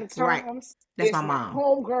lot of yeah, the right. times, That's my it's my mom.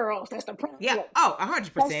 homegirls. That's the Yeah. problem. Oh,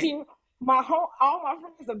 Because 100%. see, all my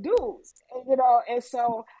friends are dudes, and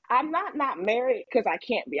so I'm not married because I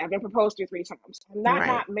can't be. I've been proposed to 3 times. I'm Right.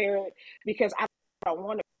 not married because I don't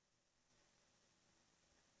want to.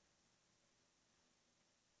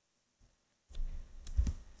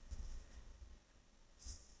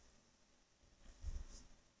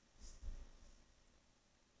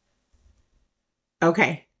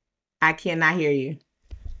 Okay. I cannot hear you.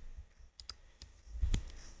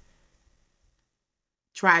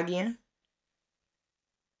 Try again.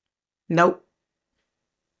 Nope.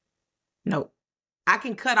 Nope. I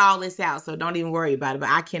can cut all this out, so don't even worry about it, but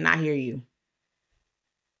I cannot hear you.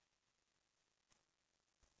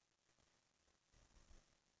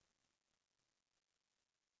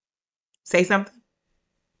 Say something.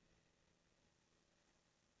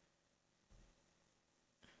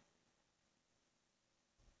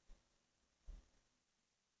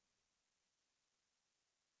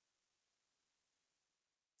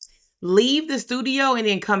 Leave the studio and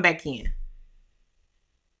then come back in.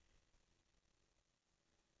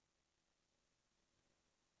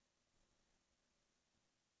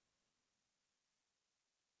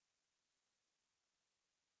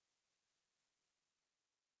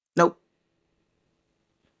 Nope.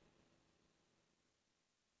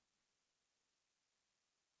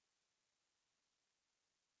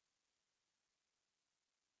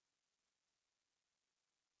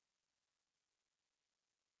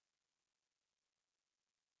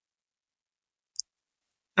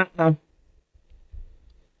 Uh-uh.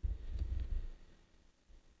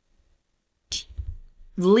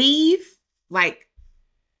 Leave. Like,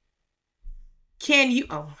 can you?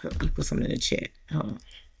 Oh, you put something in the chat. Hold on.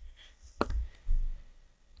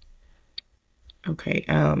 Okay.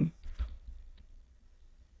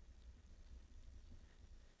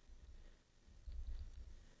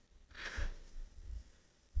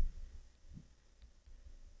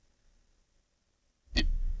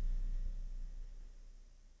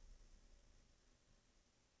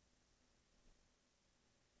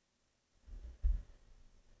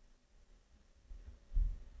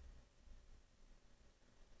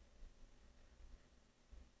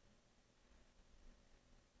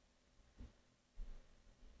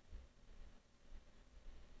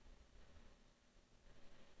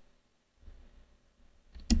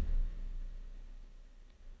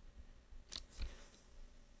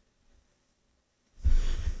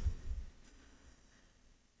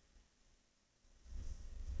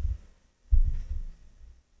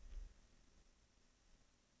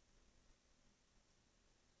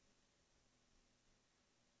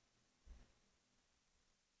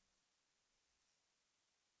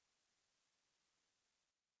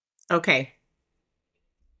 Okay. You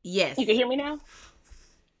can Yes. hear me now?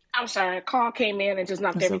 I'm sorry, a call came in and just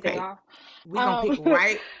knocked It's everything okay. off. We're gonna pick Um,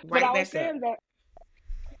 right but right I was back up. saying that,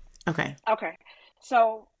 Okay. okay.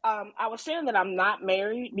 So I was saying that I'm not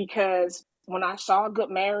married because when I saw a good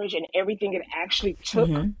marriage and everything it actually took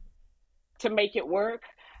Mm-hmm. to make it work,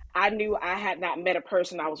 I knew I had not met a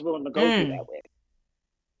person I was willing to go through Mm. that with.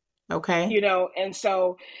 Okay. And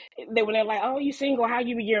so when they're like, "Oh, you single? How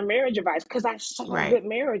you your marriage advice?" Because I saw Right. good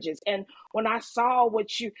marriages, and when I saw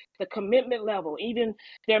the commitment level, even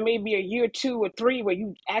there may be a year, 2 or 3 where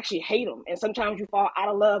you actually hate them, and sometimes you fall out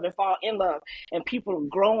of love and fall in love, and people are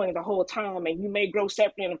growing the whole time, and you may grow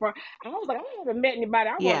separately in the front. I was like, I haven't met anybody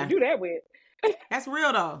I wanted Yeah. to do that with. That's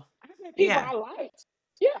real though. I met people Yeah. I liked.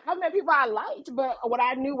 Yeah, I met people I liked, but what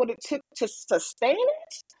I knew what it took to sustain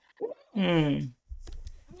it, Mm.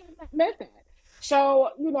 I met that. So,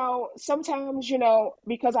 sometimes,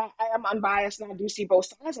 because I am unbiased and I do see both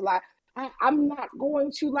sides a lot, I'm not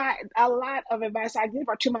going to lie. A lot of advice I give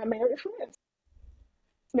are to my married friends.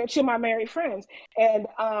 They're to my married friends. And,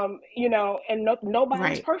 and nobody's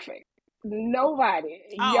Right. perfect. Nobody.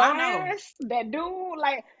 Oh, Your I know. ass, that dude,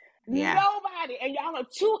 like, Yeah. nobody. And y'all are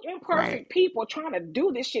two Right. imperfect people trying to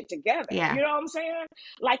do this shit together. Yeah. You know what I'm saying?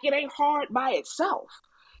 Like, it ain't hard by itself.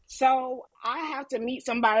 So I have to meet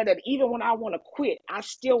somebody that even when I want to quit, I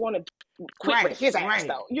still want to quit with Right. his ass Right.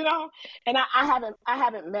 though. And I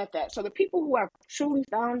haven't met that. So the people who have truly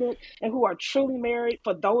found it and who are truly married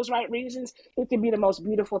for those right reasons, it can be the most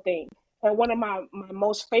beautiful thing. And one of my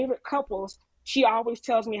most favorite couples, she always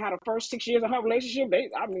tells me how the first 6 years of her relationship,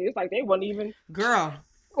 it's like they weren't even Girl.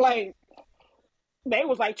 like they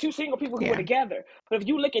was like two single people who were Yeah. together. But if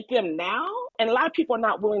you look at them now, and a lot of people are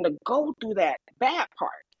not willing to go through that bad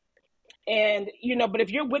part. And but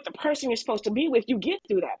if you're with the person you're supposed to be with, you get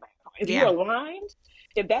through that. If you're Yeah. aligned,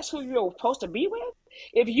 if that's who you're supposed to be with,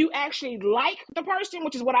 if you actually like the person,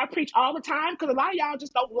 which is what I preach all the time, because a lot of y'all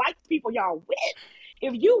just don't like the people y'all with.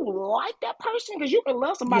 If you like that person, because you can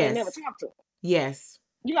love somebody and never Yes. talk to them. Yes.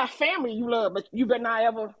 You got family you love, but you better not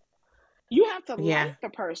ever. You have to like Yeah. the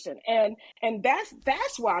person, and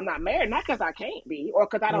that's why I'm not married. Not because I can't be or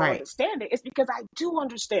because I don't Right. understand it. It's because I do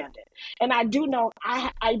understand it, and I do know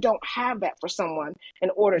I don't have that for someone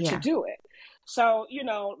in order to Yeah. do it. So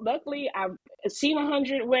luckily I've seen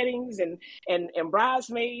 100 weddings and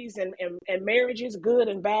bridesmaids and marriages, good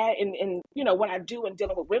and bad, and what I do in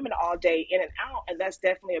dealing with women all day in and out, and that's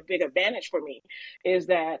definitely a big advantage for me, is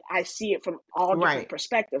that I see it from all different Right.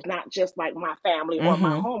 perspectives, not just like my family or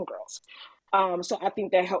my Mm-hmm. homegirls. So I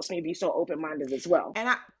think that helps me be so open minded as well. And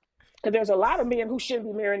I Because there's a lot of men who shouldn't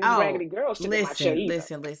be marrying these oh, raggedy girls sitting in my chair listen, either.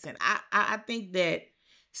 listen, listen. I think that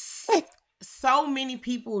so many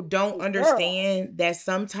people don't Girl, understand that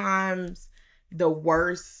sometimes the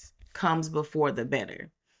worst comes before the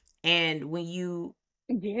better. And I think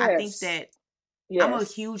yes, that I'm a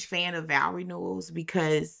yes, huge fan of vow renewals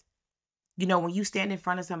because when you stand in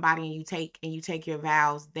front of somebody and you take your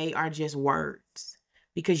vows, they are just words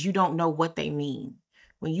because you don't know what they mean.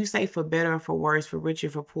 When you say for better or for worse, for richer,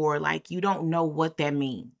 for poor, like you don't know what that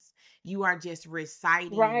means. You are just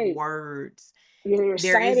reciting right. words. You're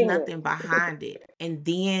There is reciting nothing it. behind it. And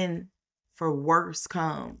then for worse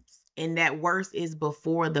comes, and that worse is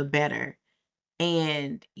before the better.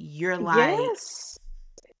 And you're like, Yes,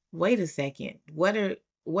 wait a second, what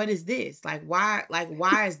is this,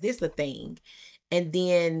 why is this a thing? And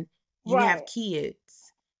then you have right.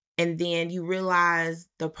 kids, and then you realize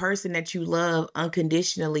the person that you love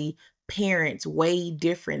unconditionally parents way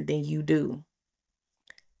different than you do,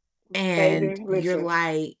 and Baby, you're listen.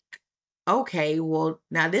 like, okay, well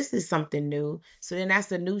now this is something new, so then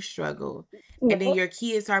that's a new struggle. And then No, your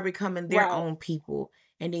kids are becoming their right. own people,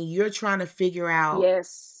 and then you're trying to figure out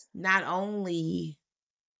Yes. not only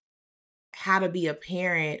how to be a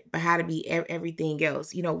parent, but how to be everything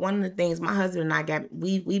else. One of the things my husband and I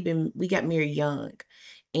we got married young,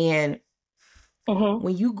 and Mm-hmm.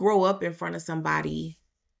 when you grow up in front of somebody,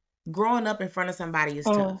 growing up in front of somebody is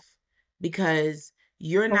Mm-hmm. tough because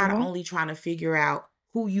you're not Mm-hmm. only trying to figure out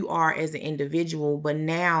who you are as an individual, but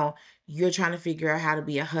now you're trying to figure out how to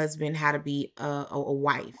be a husband, how to be a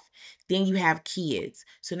wife. Then you have kids.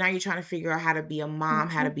 So now you're trying to figure out how to be a mom,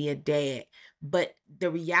 how Mm-hmm. to be a dad. But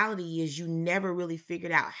the reality is you never really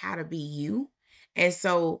figured out how to be you. And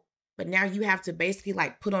so, but now you have to basically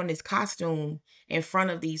like put on this costume in front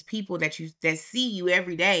of these people that see you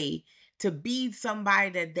every day to be somebody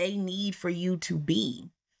that they need for you to be.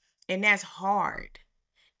 And that's hard.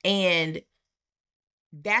 And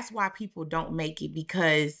that's why people don't make it,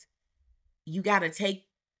 because you got to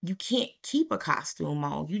you can't keep a costume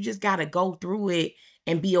on. You just got to go through it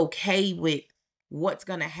and be okay with what's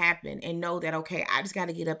going to happen and know that, okay, I just got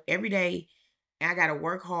to get up every day and I got to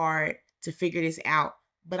work hard to figure this out.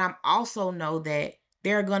 But I'm also know that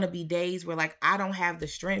there are going to be days where like I don't have the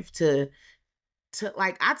strength to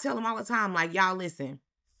like, I tell them all the time, like, y'all listen,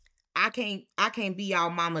 I can't be y'all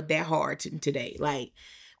mama that hard today. Like,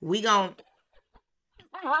 I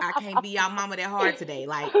can't be y'all mama that hard today.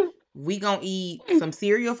 Like, we gonna eat some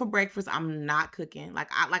cereal for breakfast. I'm not cooking.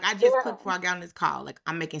 I just cooked before I got on this call. Like,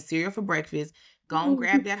 I'm making cereal for breakfast. Go and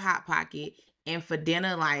grab that Hot Pocket. And for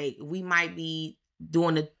dinner, like, we might be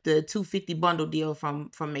doing the $2.50 bundle deal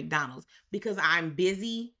from McDonald's because I'm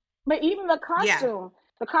busy. But even the costume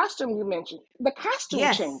you mentioned, the costume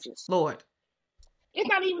Yes, changes. Lord. It's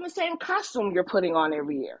not even the same costume you're putting on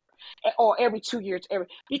every year or every 2 years,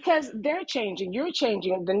 because they're changing, you're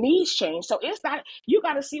changing, the needs change. So it's not, you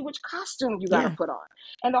got to see which costume you got to Yeah. put on.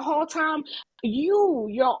 And the whole time,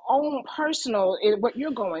 your own personal, what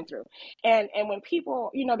you're going through. And when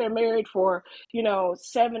people, they're married for,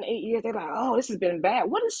 7, 8 years, they're like, oh, this has been bad.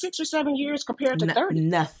 What is 6 or 7 years compared to 30?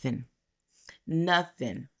 Nothing.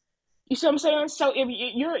 You see what I'm saying? So if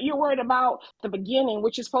you're worried about the beginning,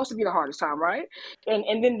 which is supposed to be the hardest time, right?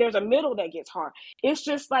 And then there's a middle that gets hard. It's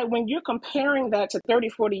just like when you're comparing that to 30,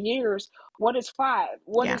 40 years, what is 5?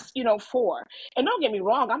 What Yeah. is, 4? And don't get me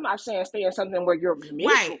wrong, I'm not saying stay in something where you're miserable.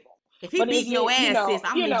 Right. If he But is beating your it, ass, sis,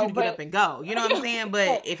 I'm gonna need you to get but up and go. You know what I'm saying?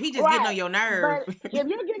 But if he just getting right. on your nerve, But if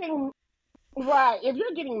you're getting right, if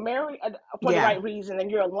you're getting married for the yeah, right reason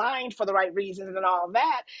and you're aligned for the right reasons and all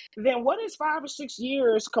that, then what is 5 or 6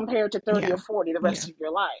 years compared to 30 yeah, or 40 the yeah, rest of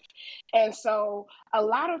your life? And so a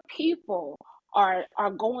lot of people are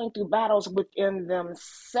going through battles within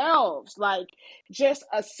themselves, like just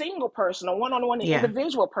a single person, a one-on-one yeah,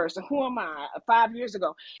 individual person. Who am I 5 years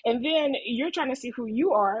ago? And then you're trying to see who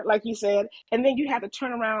you are, like you said, and then you have to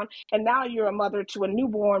turn around and now you're a mother to a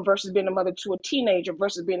newborn versus being a mother to a teenager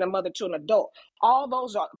versus being a mother to an adult. All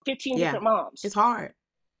those are 15 yeah. different moms. It's hard.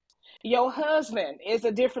 Your husband is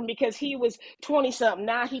a different because he was 20 something,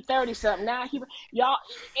 now he 30 something, now y'all,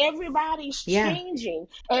 everybody's Yeah, changing,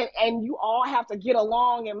 and you all have to get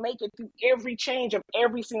along and make it through every change of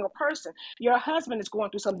every single person. Your husband is going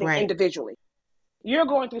through something right. individually. You're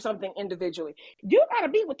going through something individually. You got to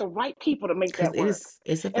be with the right people to make Because that work.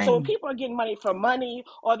 it's a And so when thing. people are getting money for money,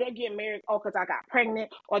 or they're getting married, because I got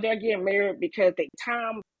pregnant, or they're getting married because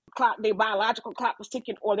their biological clock was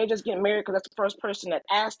ticking, or they're just getting married because that's the first person that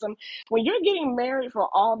asked them. When you're getting married for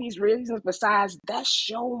all these reasons, besides that's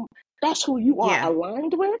who you are Yeah.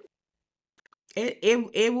 aligned with.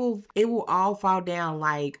 It will all fall down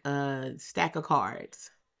like a stack of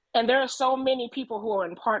cards. And there are so many people who are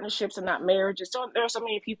in partnerships and not marriages. So there are so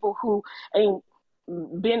many people who ain't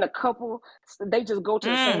been a couple. They just go to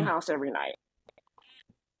the same house every night.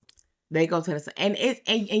 They go to the and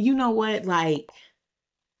you know what? Like,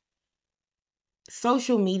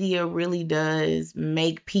 social media really does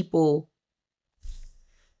make people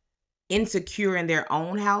insecure in their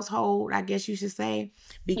own household, I guess you should say,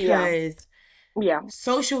 because yeah.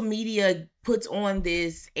 social media puts on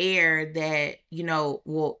this air that,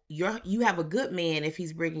 well, you have a good man if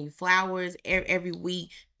he's bringing you flowers every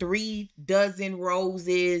week, 3 dozen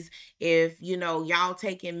roses, if y'all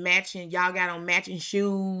taking y'all got on matching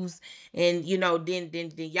shoes, and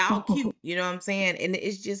then y'all cute, you know what I'm saying? And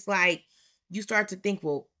it's just like you start to think,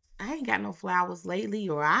 well, I ain't got no flowers lately,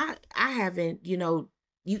 or I haven't,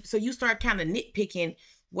 so you start kind of nitpicking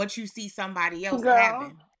what you see somebody else Girl,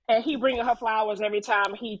 having. and he bringing her flowers every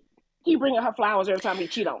time he bringing her flowers every time he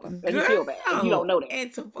cheat on her, and he feel bad, and you don't Girl, know that.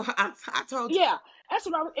 and I told you. Yeah, that's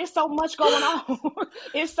what it's so much going on.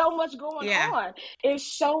 It's so much going Yeah, on.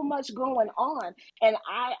 It's so much going on. And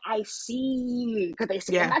I see, because they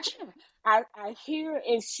see in yeah, my channel. I hear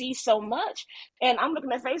and see so much. And I'm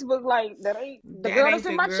looking at Facebook like that ain't the that girl ain't that's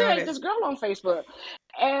in the my girl chair, ain't this that's, girl on Facebook.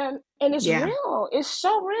 And it's yeah, real. It's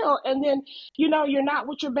so real. And then, you're not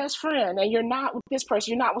with your best friend, and you're not with this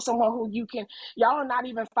person. You're not with someone who y'all are not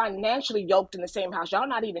even financially yoked in the same house. Y'all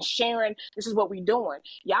not even sharing, this is what we doing.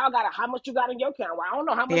 Y'all got how much you got in your account. Well, I don't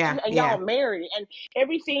know how much yeah, and y'all yeah, married, and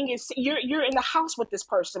everything is, you're in the house with this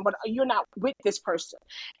person, but you're not with this person.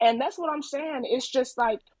 And that's what I'm saying. It's just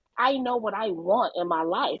like, I know what I want in my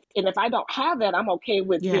life. And if I don't have that, I'm okay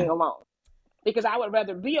with yeah, being alone. Because I would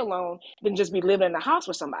rather be alone than just be living in the house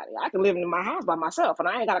with somebody. I can live in my house by myself, and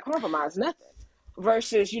I ain't got to compromise nothing.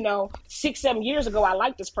 Versus, 6, 7 years ago, I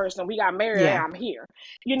liked this person. We got married, and yeah. I'm here.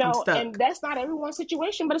 I'm And stuck. that's not everyone's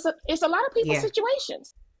situation, but it's a lot of people's Yeah.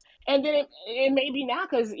 situations. And then it may be now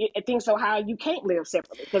because it thinks so how you can't live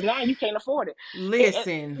separately because now you can't afford it.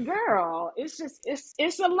 Listen, Girl, it's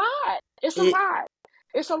a lot. It's a it, lot.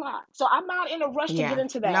 It's a lot. So I'm not in a rush to get yeah,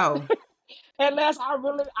 into that. no. Unless I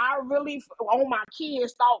really on my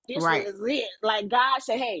kids thought this Right. was it. Like God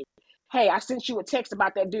said, hey, I sent you a text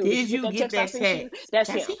about that dude. Did you Did get you that get text I that sent you? text? That's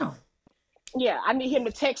That's him. him. Yeah, I need him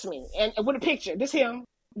to text me and with a picture. This him.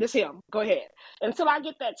 This him. Go ahead. Until I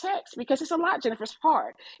get that text, because it's a lot, Jennifer. It's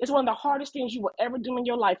hard. It's one of the hardest things you will ever do in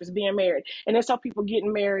your life is being married. And then some people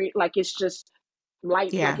getting married like it's just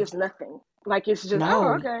light, like Yeah. it's nothing. Like it's just, oh,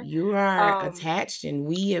 No, okay. you are Um, attached, and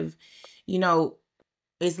we have, you know,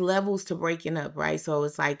 it's levels to breaking up, right? So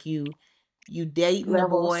it's like you dating the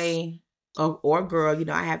levels. boy or girl,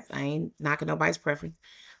 I ain't knocking nobody's preference.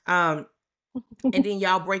 Um, and then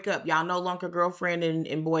y'all break up. Y'all no longer girlfriend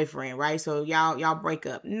and boyfriend, right? So y'all break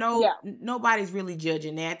up. No, Yeah. nobody's really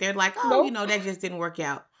judging that. They're like, oh, Nope. that just didn't work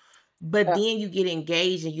out. But Uh, then you get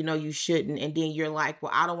engaged and you shouldn't. And then you're like,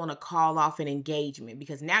 well, I don't want to call off an engagement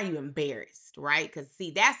because now you're embarrassed, right? Because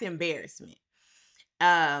see, that's embarrassment.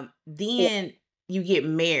 yeah. Then you get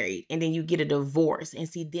married and then you get a divorce. And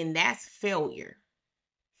see, then that's failure.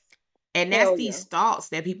 And that's these Failure. thoughts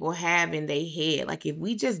that people have in their head. Like if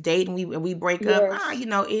we just date and we break up,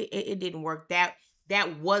 Yes. it didn't work. That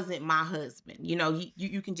wasn't my husband.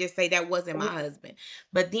 You can just say that wasn't my husband.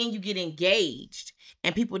 But then you get engaged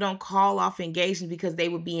and people don't call off engagement because they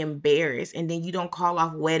would be embarrassed. And then you don't call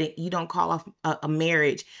off wedding, you don't call off a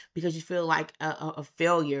marriage because you feel like a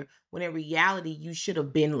failure. When in reality, you should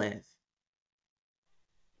have been left.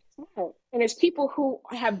 Right. And it's people who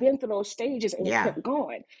have been through those stages and Yeah. kept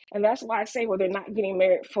going. And that's why I say, well, they're not getting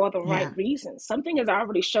married for the right Yeah. reasons. Something has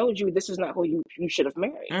already showed you this is not who you should have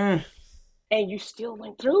married. Mm. And you still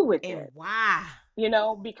went through with And it. why?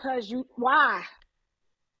 Because why?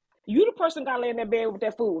 You the person got to lay in that bed with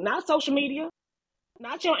that food, not social media,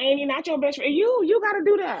 not your auntie, not your best friend. You got to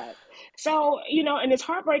do that. So, and it's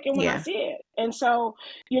heartbreaking when I Yeah. see it. And so,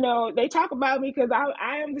 they talk about me because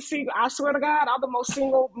I am the single, I swear to God, I'm the most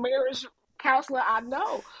single marriage counselor I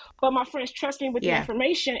know. But my friends trust me with the Yeah.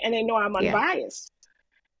 information and they know I'm Yeah. unbiased.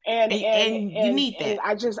 And and And you and need and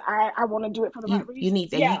that. I want to do it for the right You need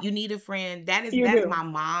reasons. that. Yeah, You need a friend. you That is do. my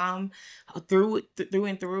mom through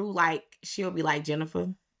and through. Like she'll be like, Jennifer,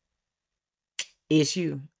 it's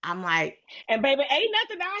you. I'm like, And baby, ain't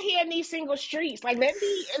nothing out here in these single streets. Like let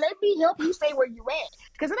me help you stay where you at,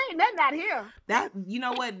 because it ain't nothing out here. that you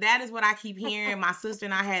know what? That is what I keep hearing. My sister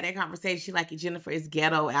and I had that conversation. She's like, Jennifer, it's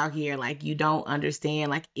ghetto out here. Like you don't understand.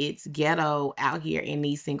 Like it's ghetto out here in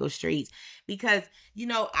these single streets. Because,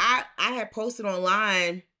 I had posted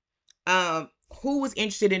online who was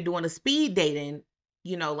interested in doing a speed dating,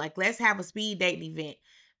 like let's have a speed dating event.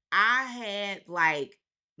 I had like,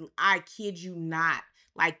 I kid you not,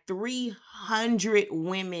 like 300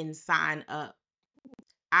 women sign up.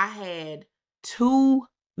 I had 2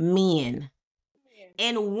 men,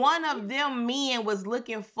 and one of them men was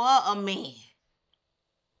looking for a man.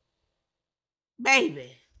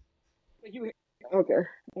 Baby. Okay.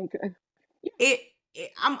 Okay.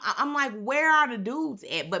 I'm like, where are the dudes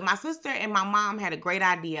at? But my sister and my mom had a great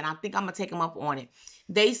idea, and I think I'm gonna take them up on it.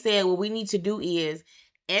 They said what we need to do is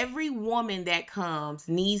every woman that comes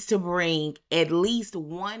needs to bring at least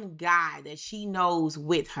one guy that she knows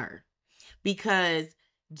with her, because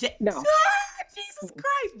No. Jesus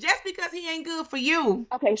Christ, just because he ain't good for you.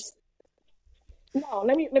 Okay. No,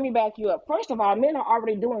 let me back you up. First of all, men are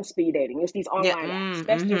already doing speed dating. It's these Yeah. online apps.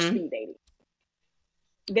 That's their Mm-hmm. speed dating.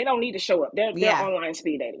 They don't need to show up. They're Yeah. online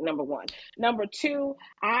speed dating. Number one. Number two,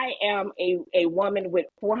 I am a woman with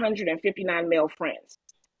 459 male friends.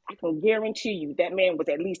 I can guarantee you that man was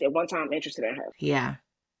at least at one time interested in her. Yeah.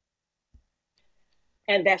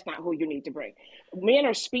 And that's not who you need to bring. Men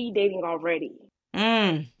are speed dating already.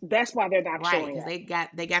 Mm. That's why they're not Right, showing because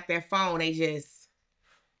up. they got their phone. They just,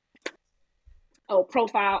 Oh,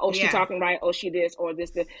 profile. Oh, she yeah. talking right. Oh, she this or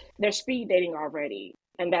this. They're speed dating already,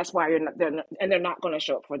 and that's why they're not going to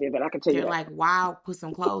show up for the event. I can tell you They're that. like, wow, put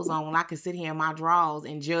some clothes on when I can sit here in my drawers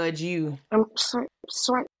and judge you I'm swipe,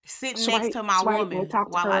 sitting next swipe, to my swipe, and woman talk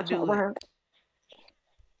to while I her, talk do with it. her.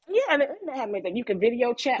 Yeah, and they have made that you can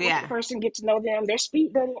video chat with the Yeah. person, get to know them. They're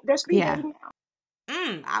speed dating. They're speed Yeah. dating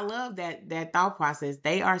I love that thought process.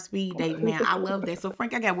 They are speed dating now. I love that. So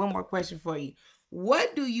Frank, I got one more question for you.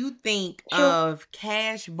 What do you think Sure. of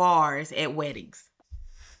cash bars at weddings?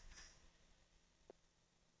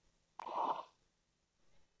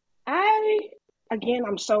 I again,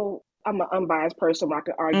 I'm an unbiased person. So I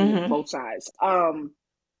can argue Mm-hmm. both sides.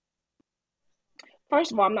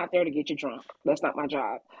 First of all, I'm not there to get you drunk. That's not my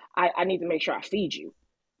job. I need to make sure I feed you,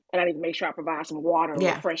 and I need to make sure I provide some water and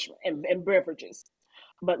Yeah. refreshment and beverages.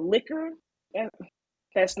 But liquor,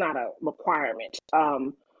 that's not a requirement for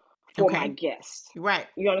my Okay. guests. Right.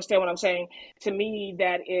 You understand what I'm saying? To me,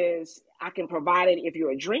 that is, I can provide it if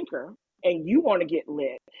you're a drinker, and you want to get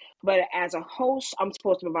lit. But as a host, I'm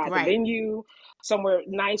supposed to provide the Right. venue, somewhere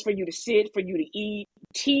nice for you to sit, for you to eat,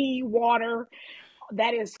 tea, water.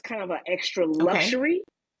 That is kind of an extra Okay. luxury.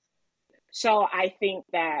 So I think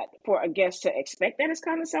that for a guest to expect that is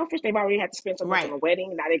kind of selfish. They've already had to spend so much on Right. a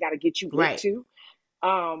wedding. Now they got to get you lit Right. too.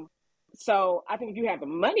 Um, so I think if you have the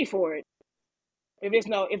money for it,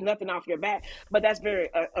 if nothing off your back, but that's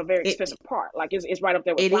a very expensive It part. Like it's right up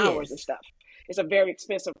there with it flowers and is. stuff. It's a very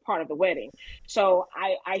expensive part of the wedding. So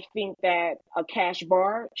I think that a cash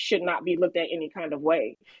bar should not be looked at any kind of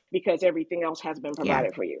way because everything else has been Yeah.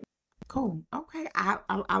 provided for you. Cool. Okay. I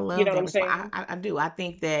You know love what that I'm response. saying? I do. I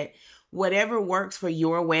think that whatever works for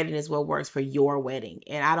your wedding is what works for your wedding.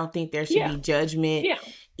 And I don't think there should Yeah. be judgment Yeah.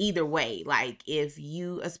 either way. Like if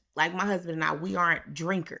you, like my husband and I, we aren't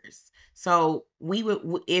drinkers. So we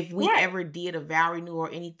would, if we Right. ever did a vow renewal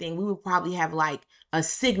or anything, we would probably have like a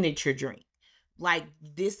signature drink. Like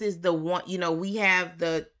this is the one, we have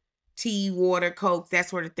the tea, water, Coke, that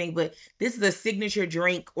sort of thing. But this is a signature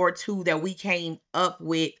drink or two that we came up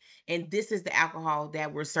with, and this is the alcohol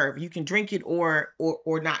that we're serving. You can drink it or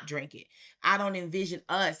not drink it. I don't envision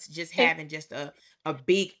us just And, having just a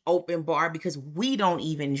big open bar because we don't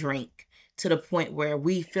even drink to the point where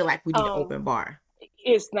we feel like we need an um, open bar.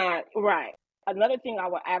 it's not right. Another thing I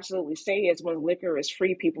would absolutely say is when liquor is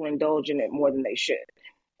free, people indulge in it more than they should.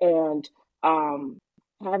 And um,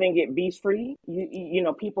 having it be free,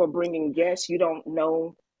 people are bringing guests. You don't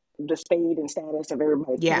know the state and status of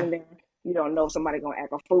everybody Yeah. coming there. You don't know if somebody gonna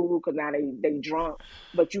act a fool because now they drunk,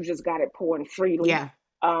 but you just got it pouring freely. Yeah.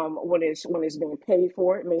 When it's being paid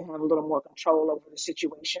for, it may have a little more control over the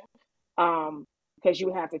situation. Because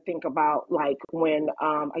you have to think about like when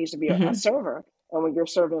I used to be a Hmm. server, and when you're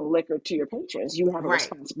serving liquor to your patrons, you have a Right.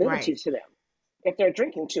 responsibility Right. to them if they're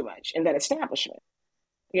drinking too much in that establishment.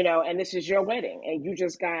 And this is your wedding, and you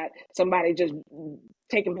just got somebody just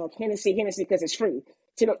taking back Hennessy because it's free.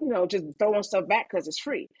 Just throwing stuff back because it's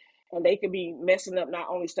free, and they could be messing up not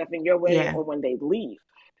only stuff in your wedding Yeah. or when they leave.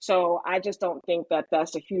 So I just don't think that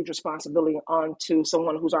that's a huge responsibility onto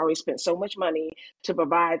someone who's already spent so much money to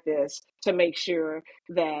provide this to make sure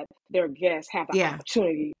that their guests have the Yeah.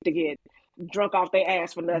 opportunity to get drunk off their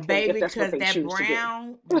ass for nothing if Baby, that's what because they choose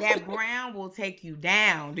to do. that brown will take you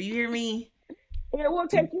down. Do you hear me? And it will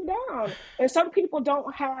take you down. And some people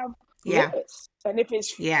don't have Yeah. limits. And if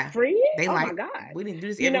it's Yeah. free, They oh my like, God. we didn't do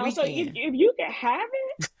this every So if, weekend. if you can have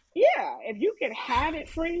it, yeah, if you can have it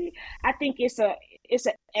free, I think it's an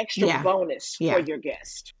extra Yeah. bonus for Yeah. your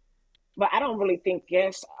guest. But I don't really think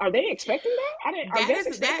guests are they expecting that? Are That guests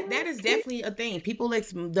is expecting that is it? definitely a thing. People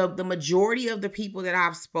the majority of the people that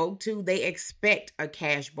I've spoke to, they expect a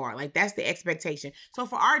cash bar. Like that's the expectation. So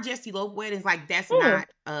for our Just Elope weddings, like that's Mm, not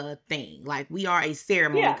a thing. Like we are a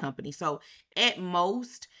ceremony yeah, company. So at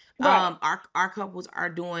most, right. our couples are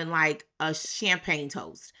doing like a champagne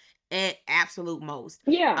toast at absolute most.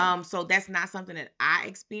 Yeah. So that's not something that I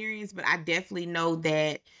experienced, but I definitely know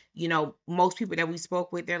that most people that we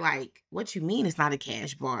spoke with, they're like, what you mean it's not a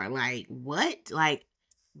cash bar? Like, what? Like,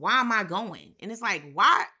 why am I going? And it's like,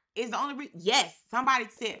 why is the only reason? Yes, somebody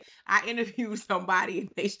said, I interviewed somebody and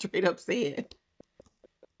they straight up said,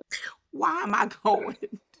 why am I going?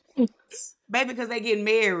 Baby, because they get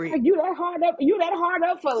married. Like you that hard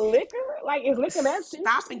up for liquor? Like is liquor that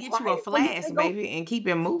Stop serious? and get you a Like for you flask, to go baby, and keep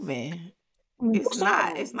it moving. do It's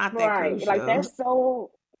something. not that Right. Like crucial. that's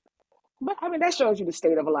so. But I mean, that shows you the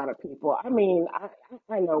state of a lot of people. I mean,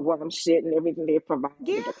 I know where I'm sitting, everything they provide,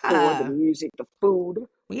 the decor, the Yeah. music, the food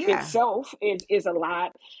Yeah. itself is a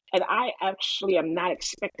lot. And I actually am not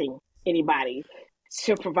expecting anybody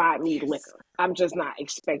to provide me Yes. liquor. I'm just not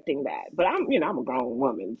expecting that. But I'm a grown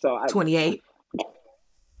woman, so 28.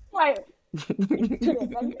 like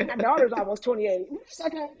my daughter's almost 28.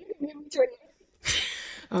 Okay, you can give me 28.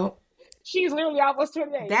 Oh, She's literally almost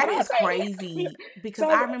 28. that But is okay. crazy because So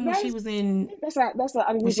I remember that's an when she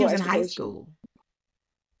unusual was in high expectation. school.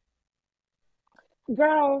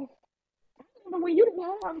 Girl, but when you didn't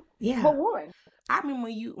have Yeah. but one. I remember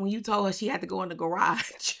when you told her she had to go in the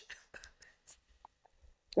garage.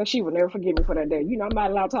 And she would never forgive me for that day. I'm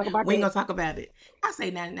not allowed to talk about We ain't that. gonna talk about it. I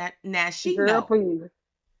say now she Girl, know. please.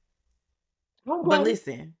 Don't But play.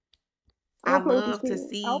 listen, I I don't play with you, love to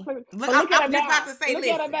Steve. I don't see. play Look, but look at her I'm just about now. to say, Look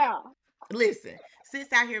at her now. listen.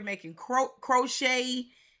 Sis out here making crochet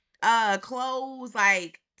clothes,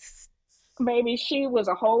 like Baby, she was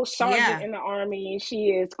a whole sergeant yeah, in the Army. She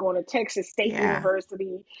is going to Texas State yeah,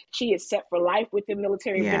 University. She is set for life with the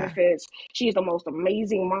military yeah. benefits. She is the most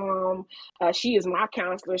amazing mom. She is my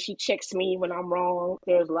counselor. She checks me when I'm wrong.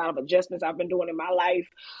 There's a lot of adjustments I've been doing in my life.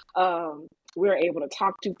 We're able to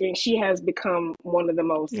talk to things. She has become one of the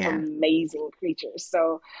most amazing creatures.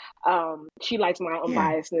 So she likes my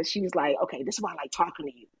unbiasedness. She's like, okay, this is why I like talking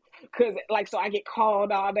to you. Because so I get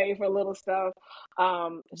called all day for little stuff. But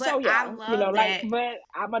I love that. But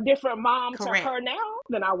I'm a different mom to her now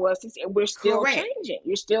than I was. We're still changing.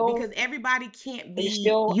 You're still, because everybody can't be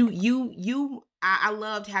you. I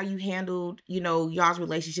loved how you handled, y'all's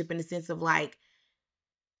relationship in the sense of like,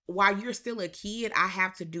 while you're still a kid, I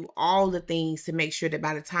have to do all the things to make sure that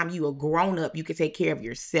by the time you are grown up, you can take care of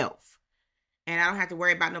yourself. And I don't have to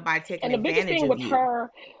worry about nobody taking advantage of you. And the biggest thing with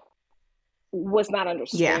her was not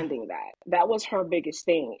understanding that. That was her biggest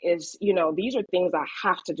thing is, these are things I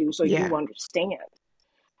have to do so you understand.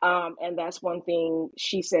 And that's one thing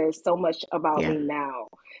she says so much about me now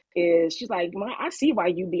is she's like, I see why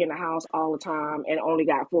you be in the house all the time and only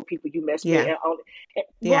got 4 people you mess with.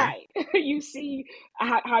 Right. You see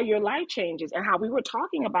how your life changes and how we were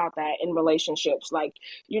talking about that in relationships. Like,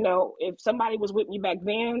 if somebody was with me back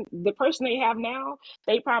then, the person they have now,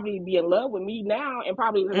 they probably be in love with me now and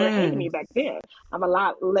probably would have hated me back then. I'm a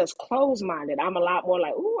lot less closed-minded. I'm a lot more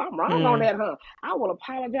like, ooh, I'm wrong on that, huh? I will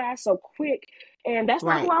apologize so quick. And that's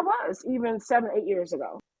not who I was even 7, 8 years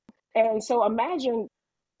ago. And so imagine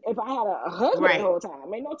if I had a husband the whole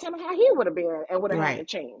time. Ain't no telling how he would have been and would have had to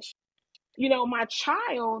change. My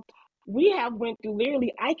child, we have went through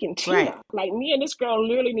literally Ike and Tina. Like me and this girl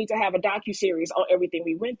literally need to have a docuseries on everything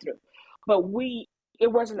we went through. But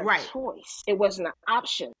it wasn't a choice. It wasn't an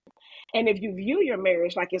option. And if you view your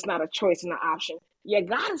marriage like it's not a choice and an option, you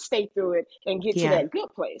gotta stay through it and get to that good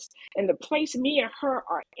place. And the place me and her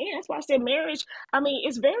are in, that's why I said marriage,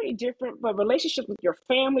 it's very different, but relationships with your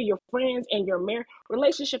family, your friends, and your marriage,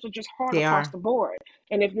 relationships are just hard across the board.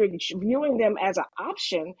 And if you're viewing them as an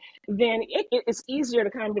option, then it's easier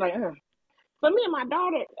to kind of be like, But me and my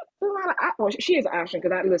daughter, she is an option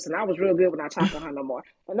because I was real good when I talked to her no more.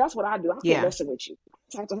 And that's what I do. I quit messing with you.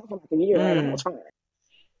 I talked to her for like a year at a time.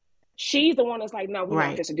 She's the one that's like, no, we're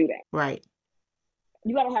not just to do that. Right.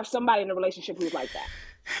 You got to have somebody in a relationship who's like that.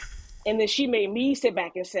 And then she made me sit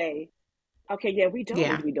back and say, okay, we don't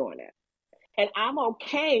need to be doing that. And I'm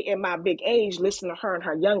okay in my big age listening to her in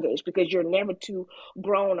her young age because you're never too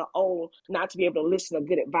grown or old not to be able to listen to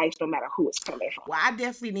good advice no matter who it's coming from. Well, I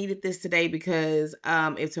definitely needed this today because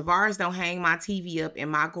if Tavares don't hang my TV up in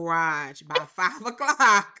my garage by 5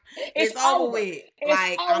 o'clock, it's over with.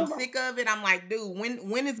 I'm sick of it. I'm like, dude,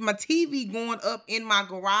 when is my TV going up in my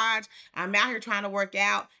garage? I'm out here trying to work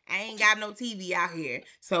out. I ain't got no TV out here.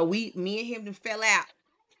 So me and him fell out.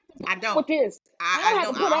 I don't. With this.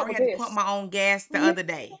 I already had to pump my own gas the other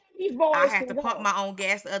day. I had to pump my own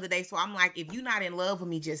gas the other day. So I'm like, if you're not in love with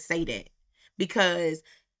me, just say that. Because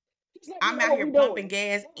I'm out here pumping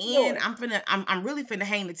gas and I'm really finna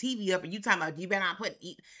hang the TV up and you talking about you better not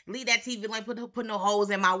leave that TV lamp, put no holes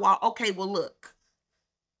in my wall. Okay, well look.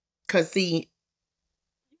 Cause see,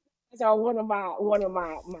 are one of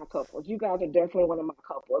my couples. You guys are definitely one of my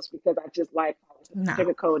couples because I just like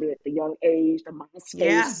sugarcoated at the young age, the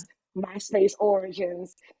MySpace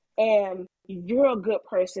origins, and you're a good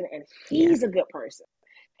person and he's a good person.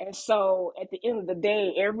 And so at the end of the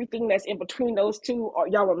day, everything that's in between those two,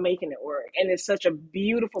 y'all are making it work. And it's such a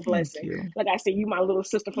beautiful blessing. Like I said, you, my little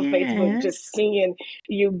sister from Facebook, just seeing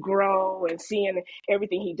you grow and seeing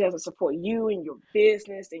everything he does to support you and your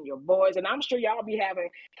business and your boys. And I'm sure y'all be having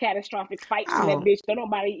catastrophic fights in that bitch. Don't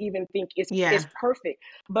nobody even think it's perfect.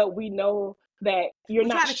 But we know that you're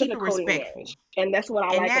not sugarcoating marriage. And that's what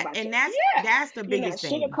I like about you. And that's the biggest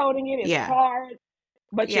thing. You're not sugarcoating it. It's hard.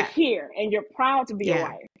 But you're here and you're proud to be a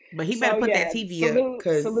wife. But he better put that TV up.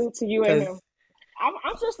 Salute to you and him.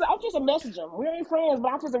 I'm just a messenger. We ain't friends,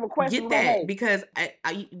 but I'm just a request. Get that because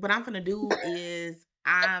what I'm gonna do is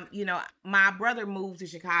my brother moved to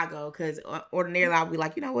Chicago because ordinarily I'll be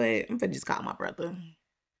like, you know what, I'm gonna just call my brother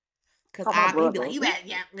because he'd be like, you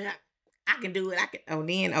better, I can do it.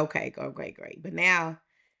 Okay, great. But now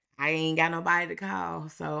I ain't got nobody to call,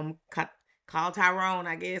 so I'm call Tyrone,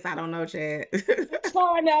 I guess. I don't know, Chad. It's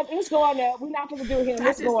going up. We're not going to do him.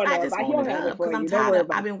 It's going up. He'll have it for you. Don't worry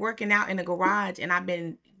about it. I've been working out in the garage and I've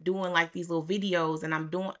been doing like these little videos and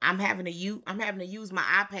I'm having to use my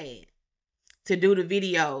iPad to do the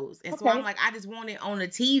videos. And so I'm like, I just want it on the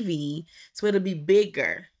TV so it'll be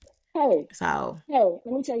bigger. Hey, let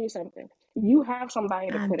me tell you something. You have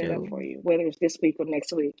somebody to put it up for you, whether it's this week or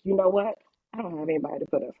next week. You know what? I don't have anybody to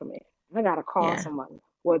put up for me. I got to call someone.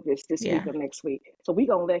 Whether it's this week or next week. So we're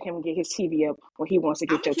going to let him get his TV up when he wants to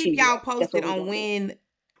get your TV up. Keep y'all posted on when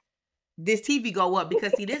this TV go up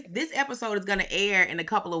because see, this episode is going to air in a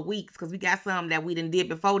couple of weeks because we got some that we done did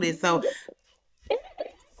before this. So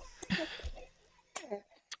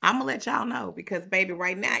I'm gonna let y'all know because, baby,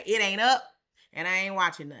 right now it ain't up and I ain't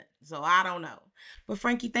watching nothing. So I don't know. But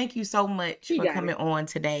Frankie, thank you so much You for got coming it. on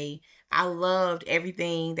today. I loved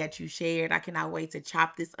everything that you shared. I cannot wait to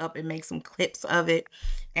chop this up and make some clips of it.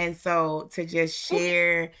 And so to just Okay.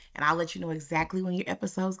 share, and I'll let you know exactly when your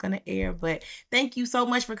episode's gonna air. But thank you so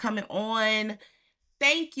much for coming on.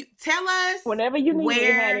 Thank you. Tell us Whenever you need me,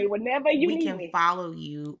 honey. where Whenever you we need can me. follow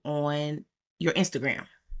you on your Instagram.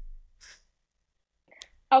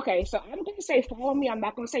 Okay, so I'm gonna say follow me. I'm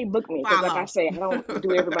not gonna say book me because, like I Follow. say, I don't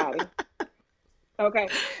do everybody. Okay,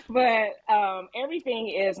 but everything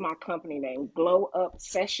is my company name, Glow Up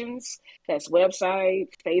Sessions. That's website,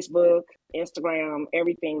 Facebook, Instagram.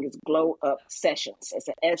 Everything is Glow Up Sessions. It's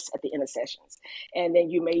an S at the end of sessions, and then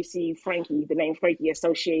you may see Frankie, the name Frankie,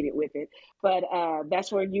 associated with it. But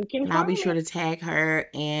that's where you can And I'll be find sure me. to tag her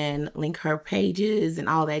and link her pages and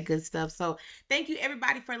all that good stuff. So thank you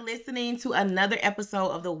everybody for listening to another episode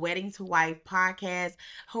of the Wedding to Wife podcast.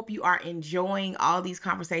 Hope you are enjoying all these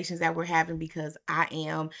conversations that we're having because I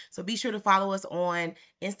am. So be sure to follow us on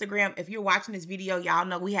Instagram. If you're watching this video, y'all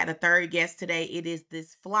know we had a third guest today. It is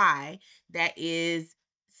this fly that is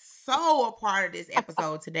so a part of this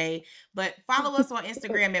episode today. But follow us on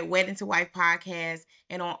Instagram at Wedding to Wife Podcast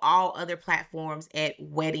and on all other platforms at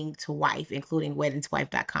Wedding to Wife, including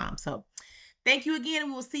weddingtowife.com. So thank you again.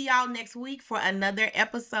 We will see y'all next week for another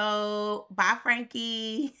episode. Bye,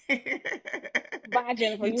 Frankie. Bye,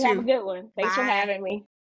 Jennifer. You You have a too. good one. Thanks for Bye. having me.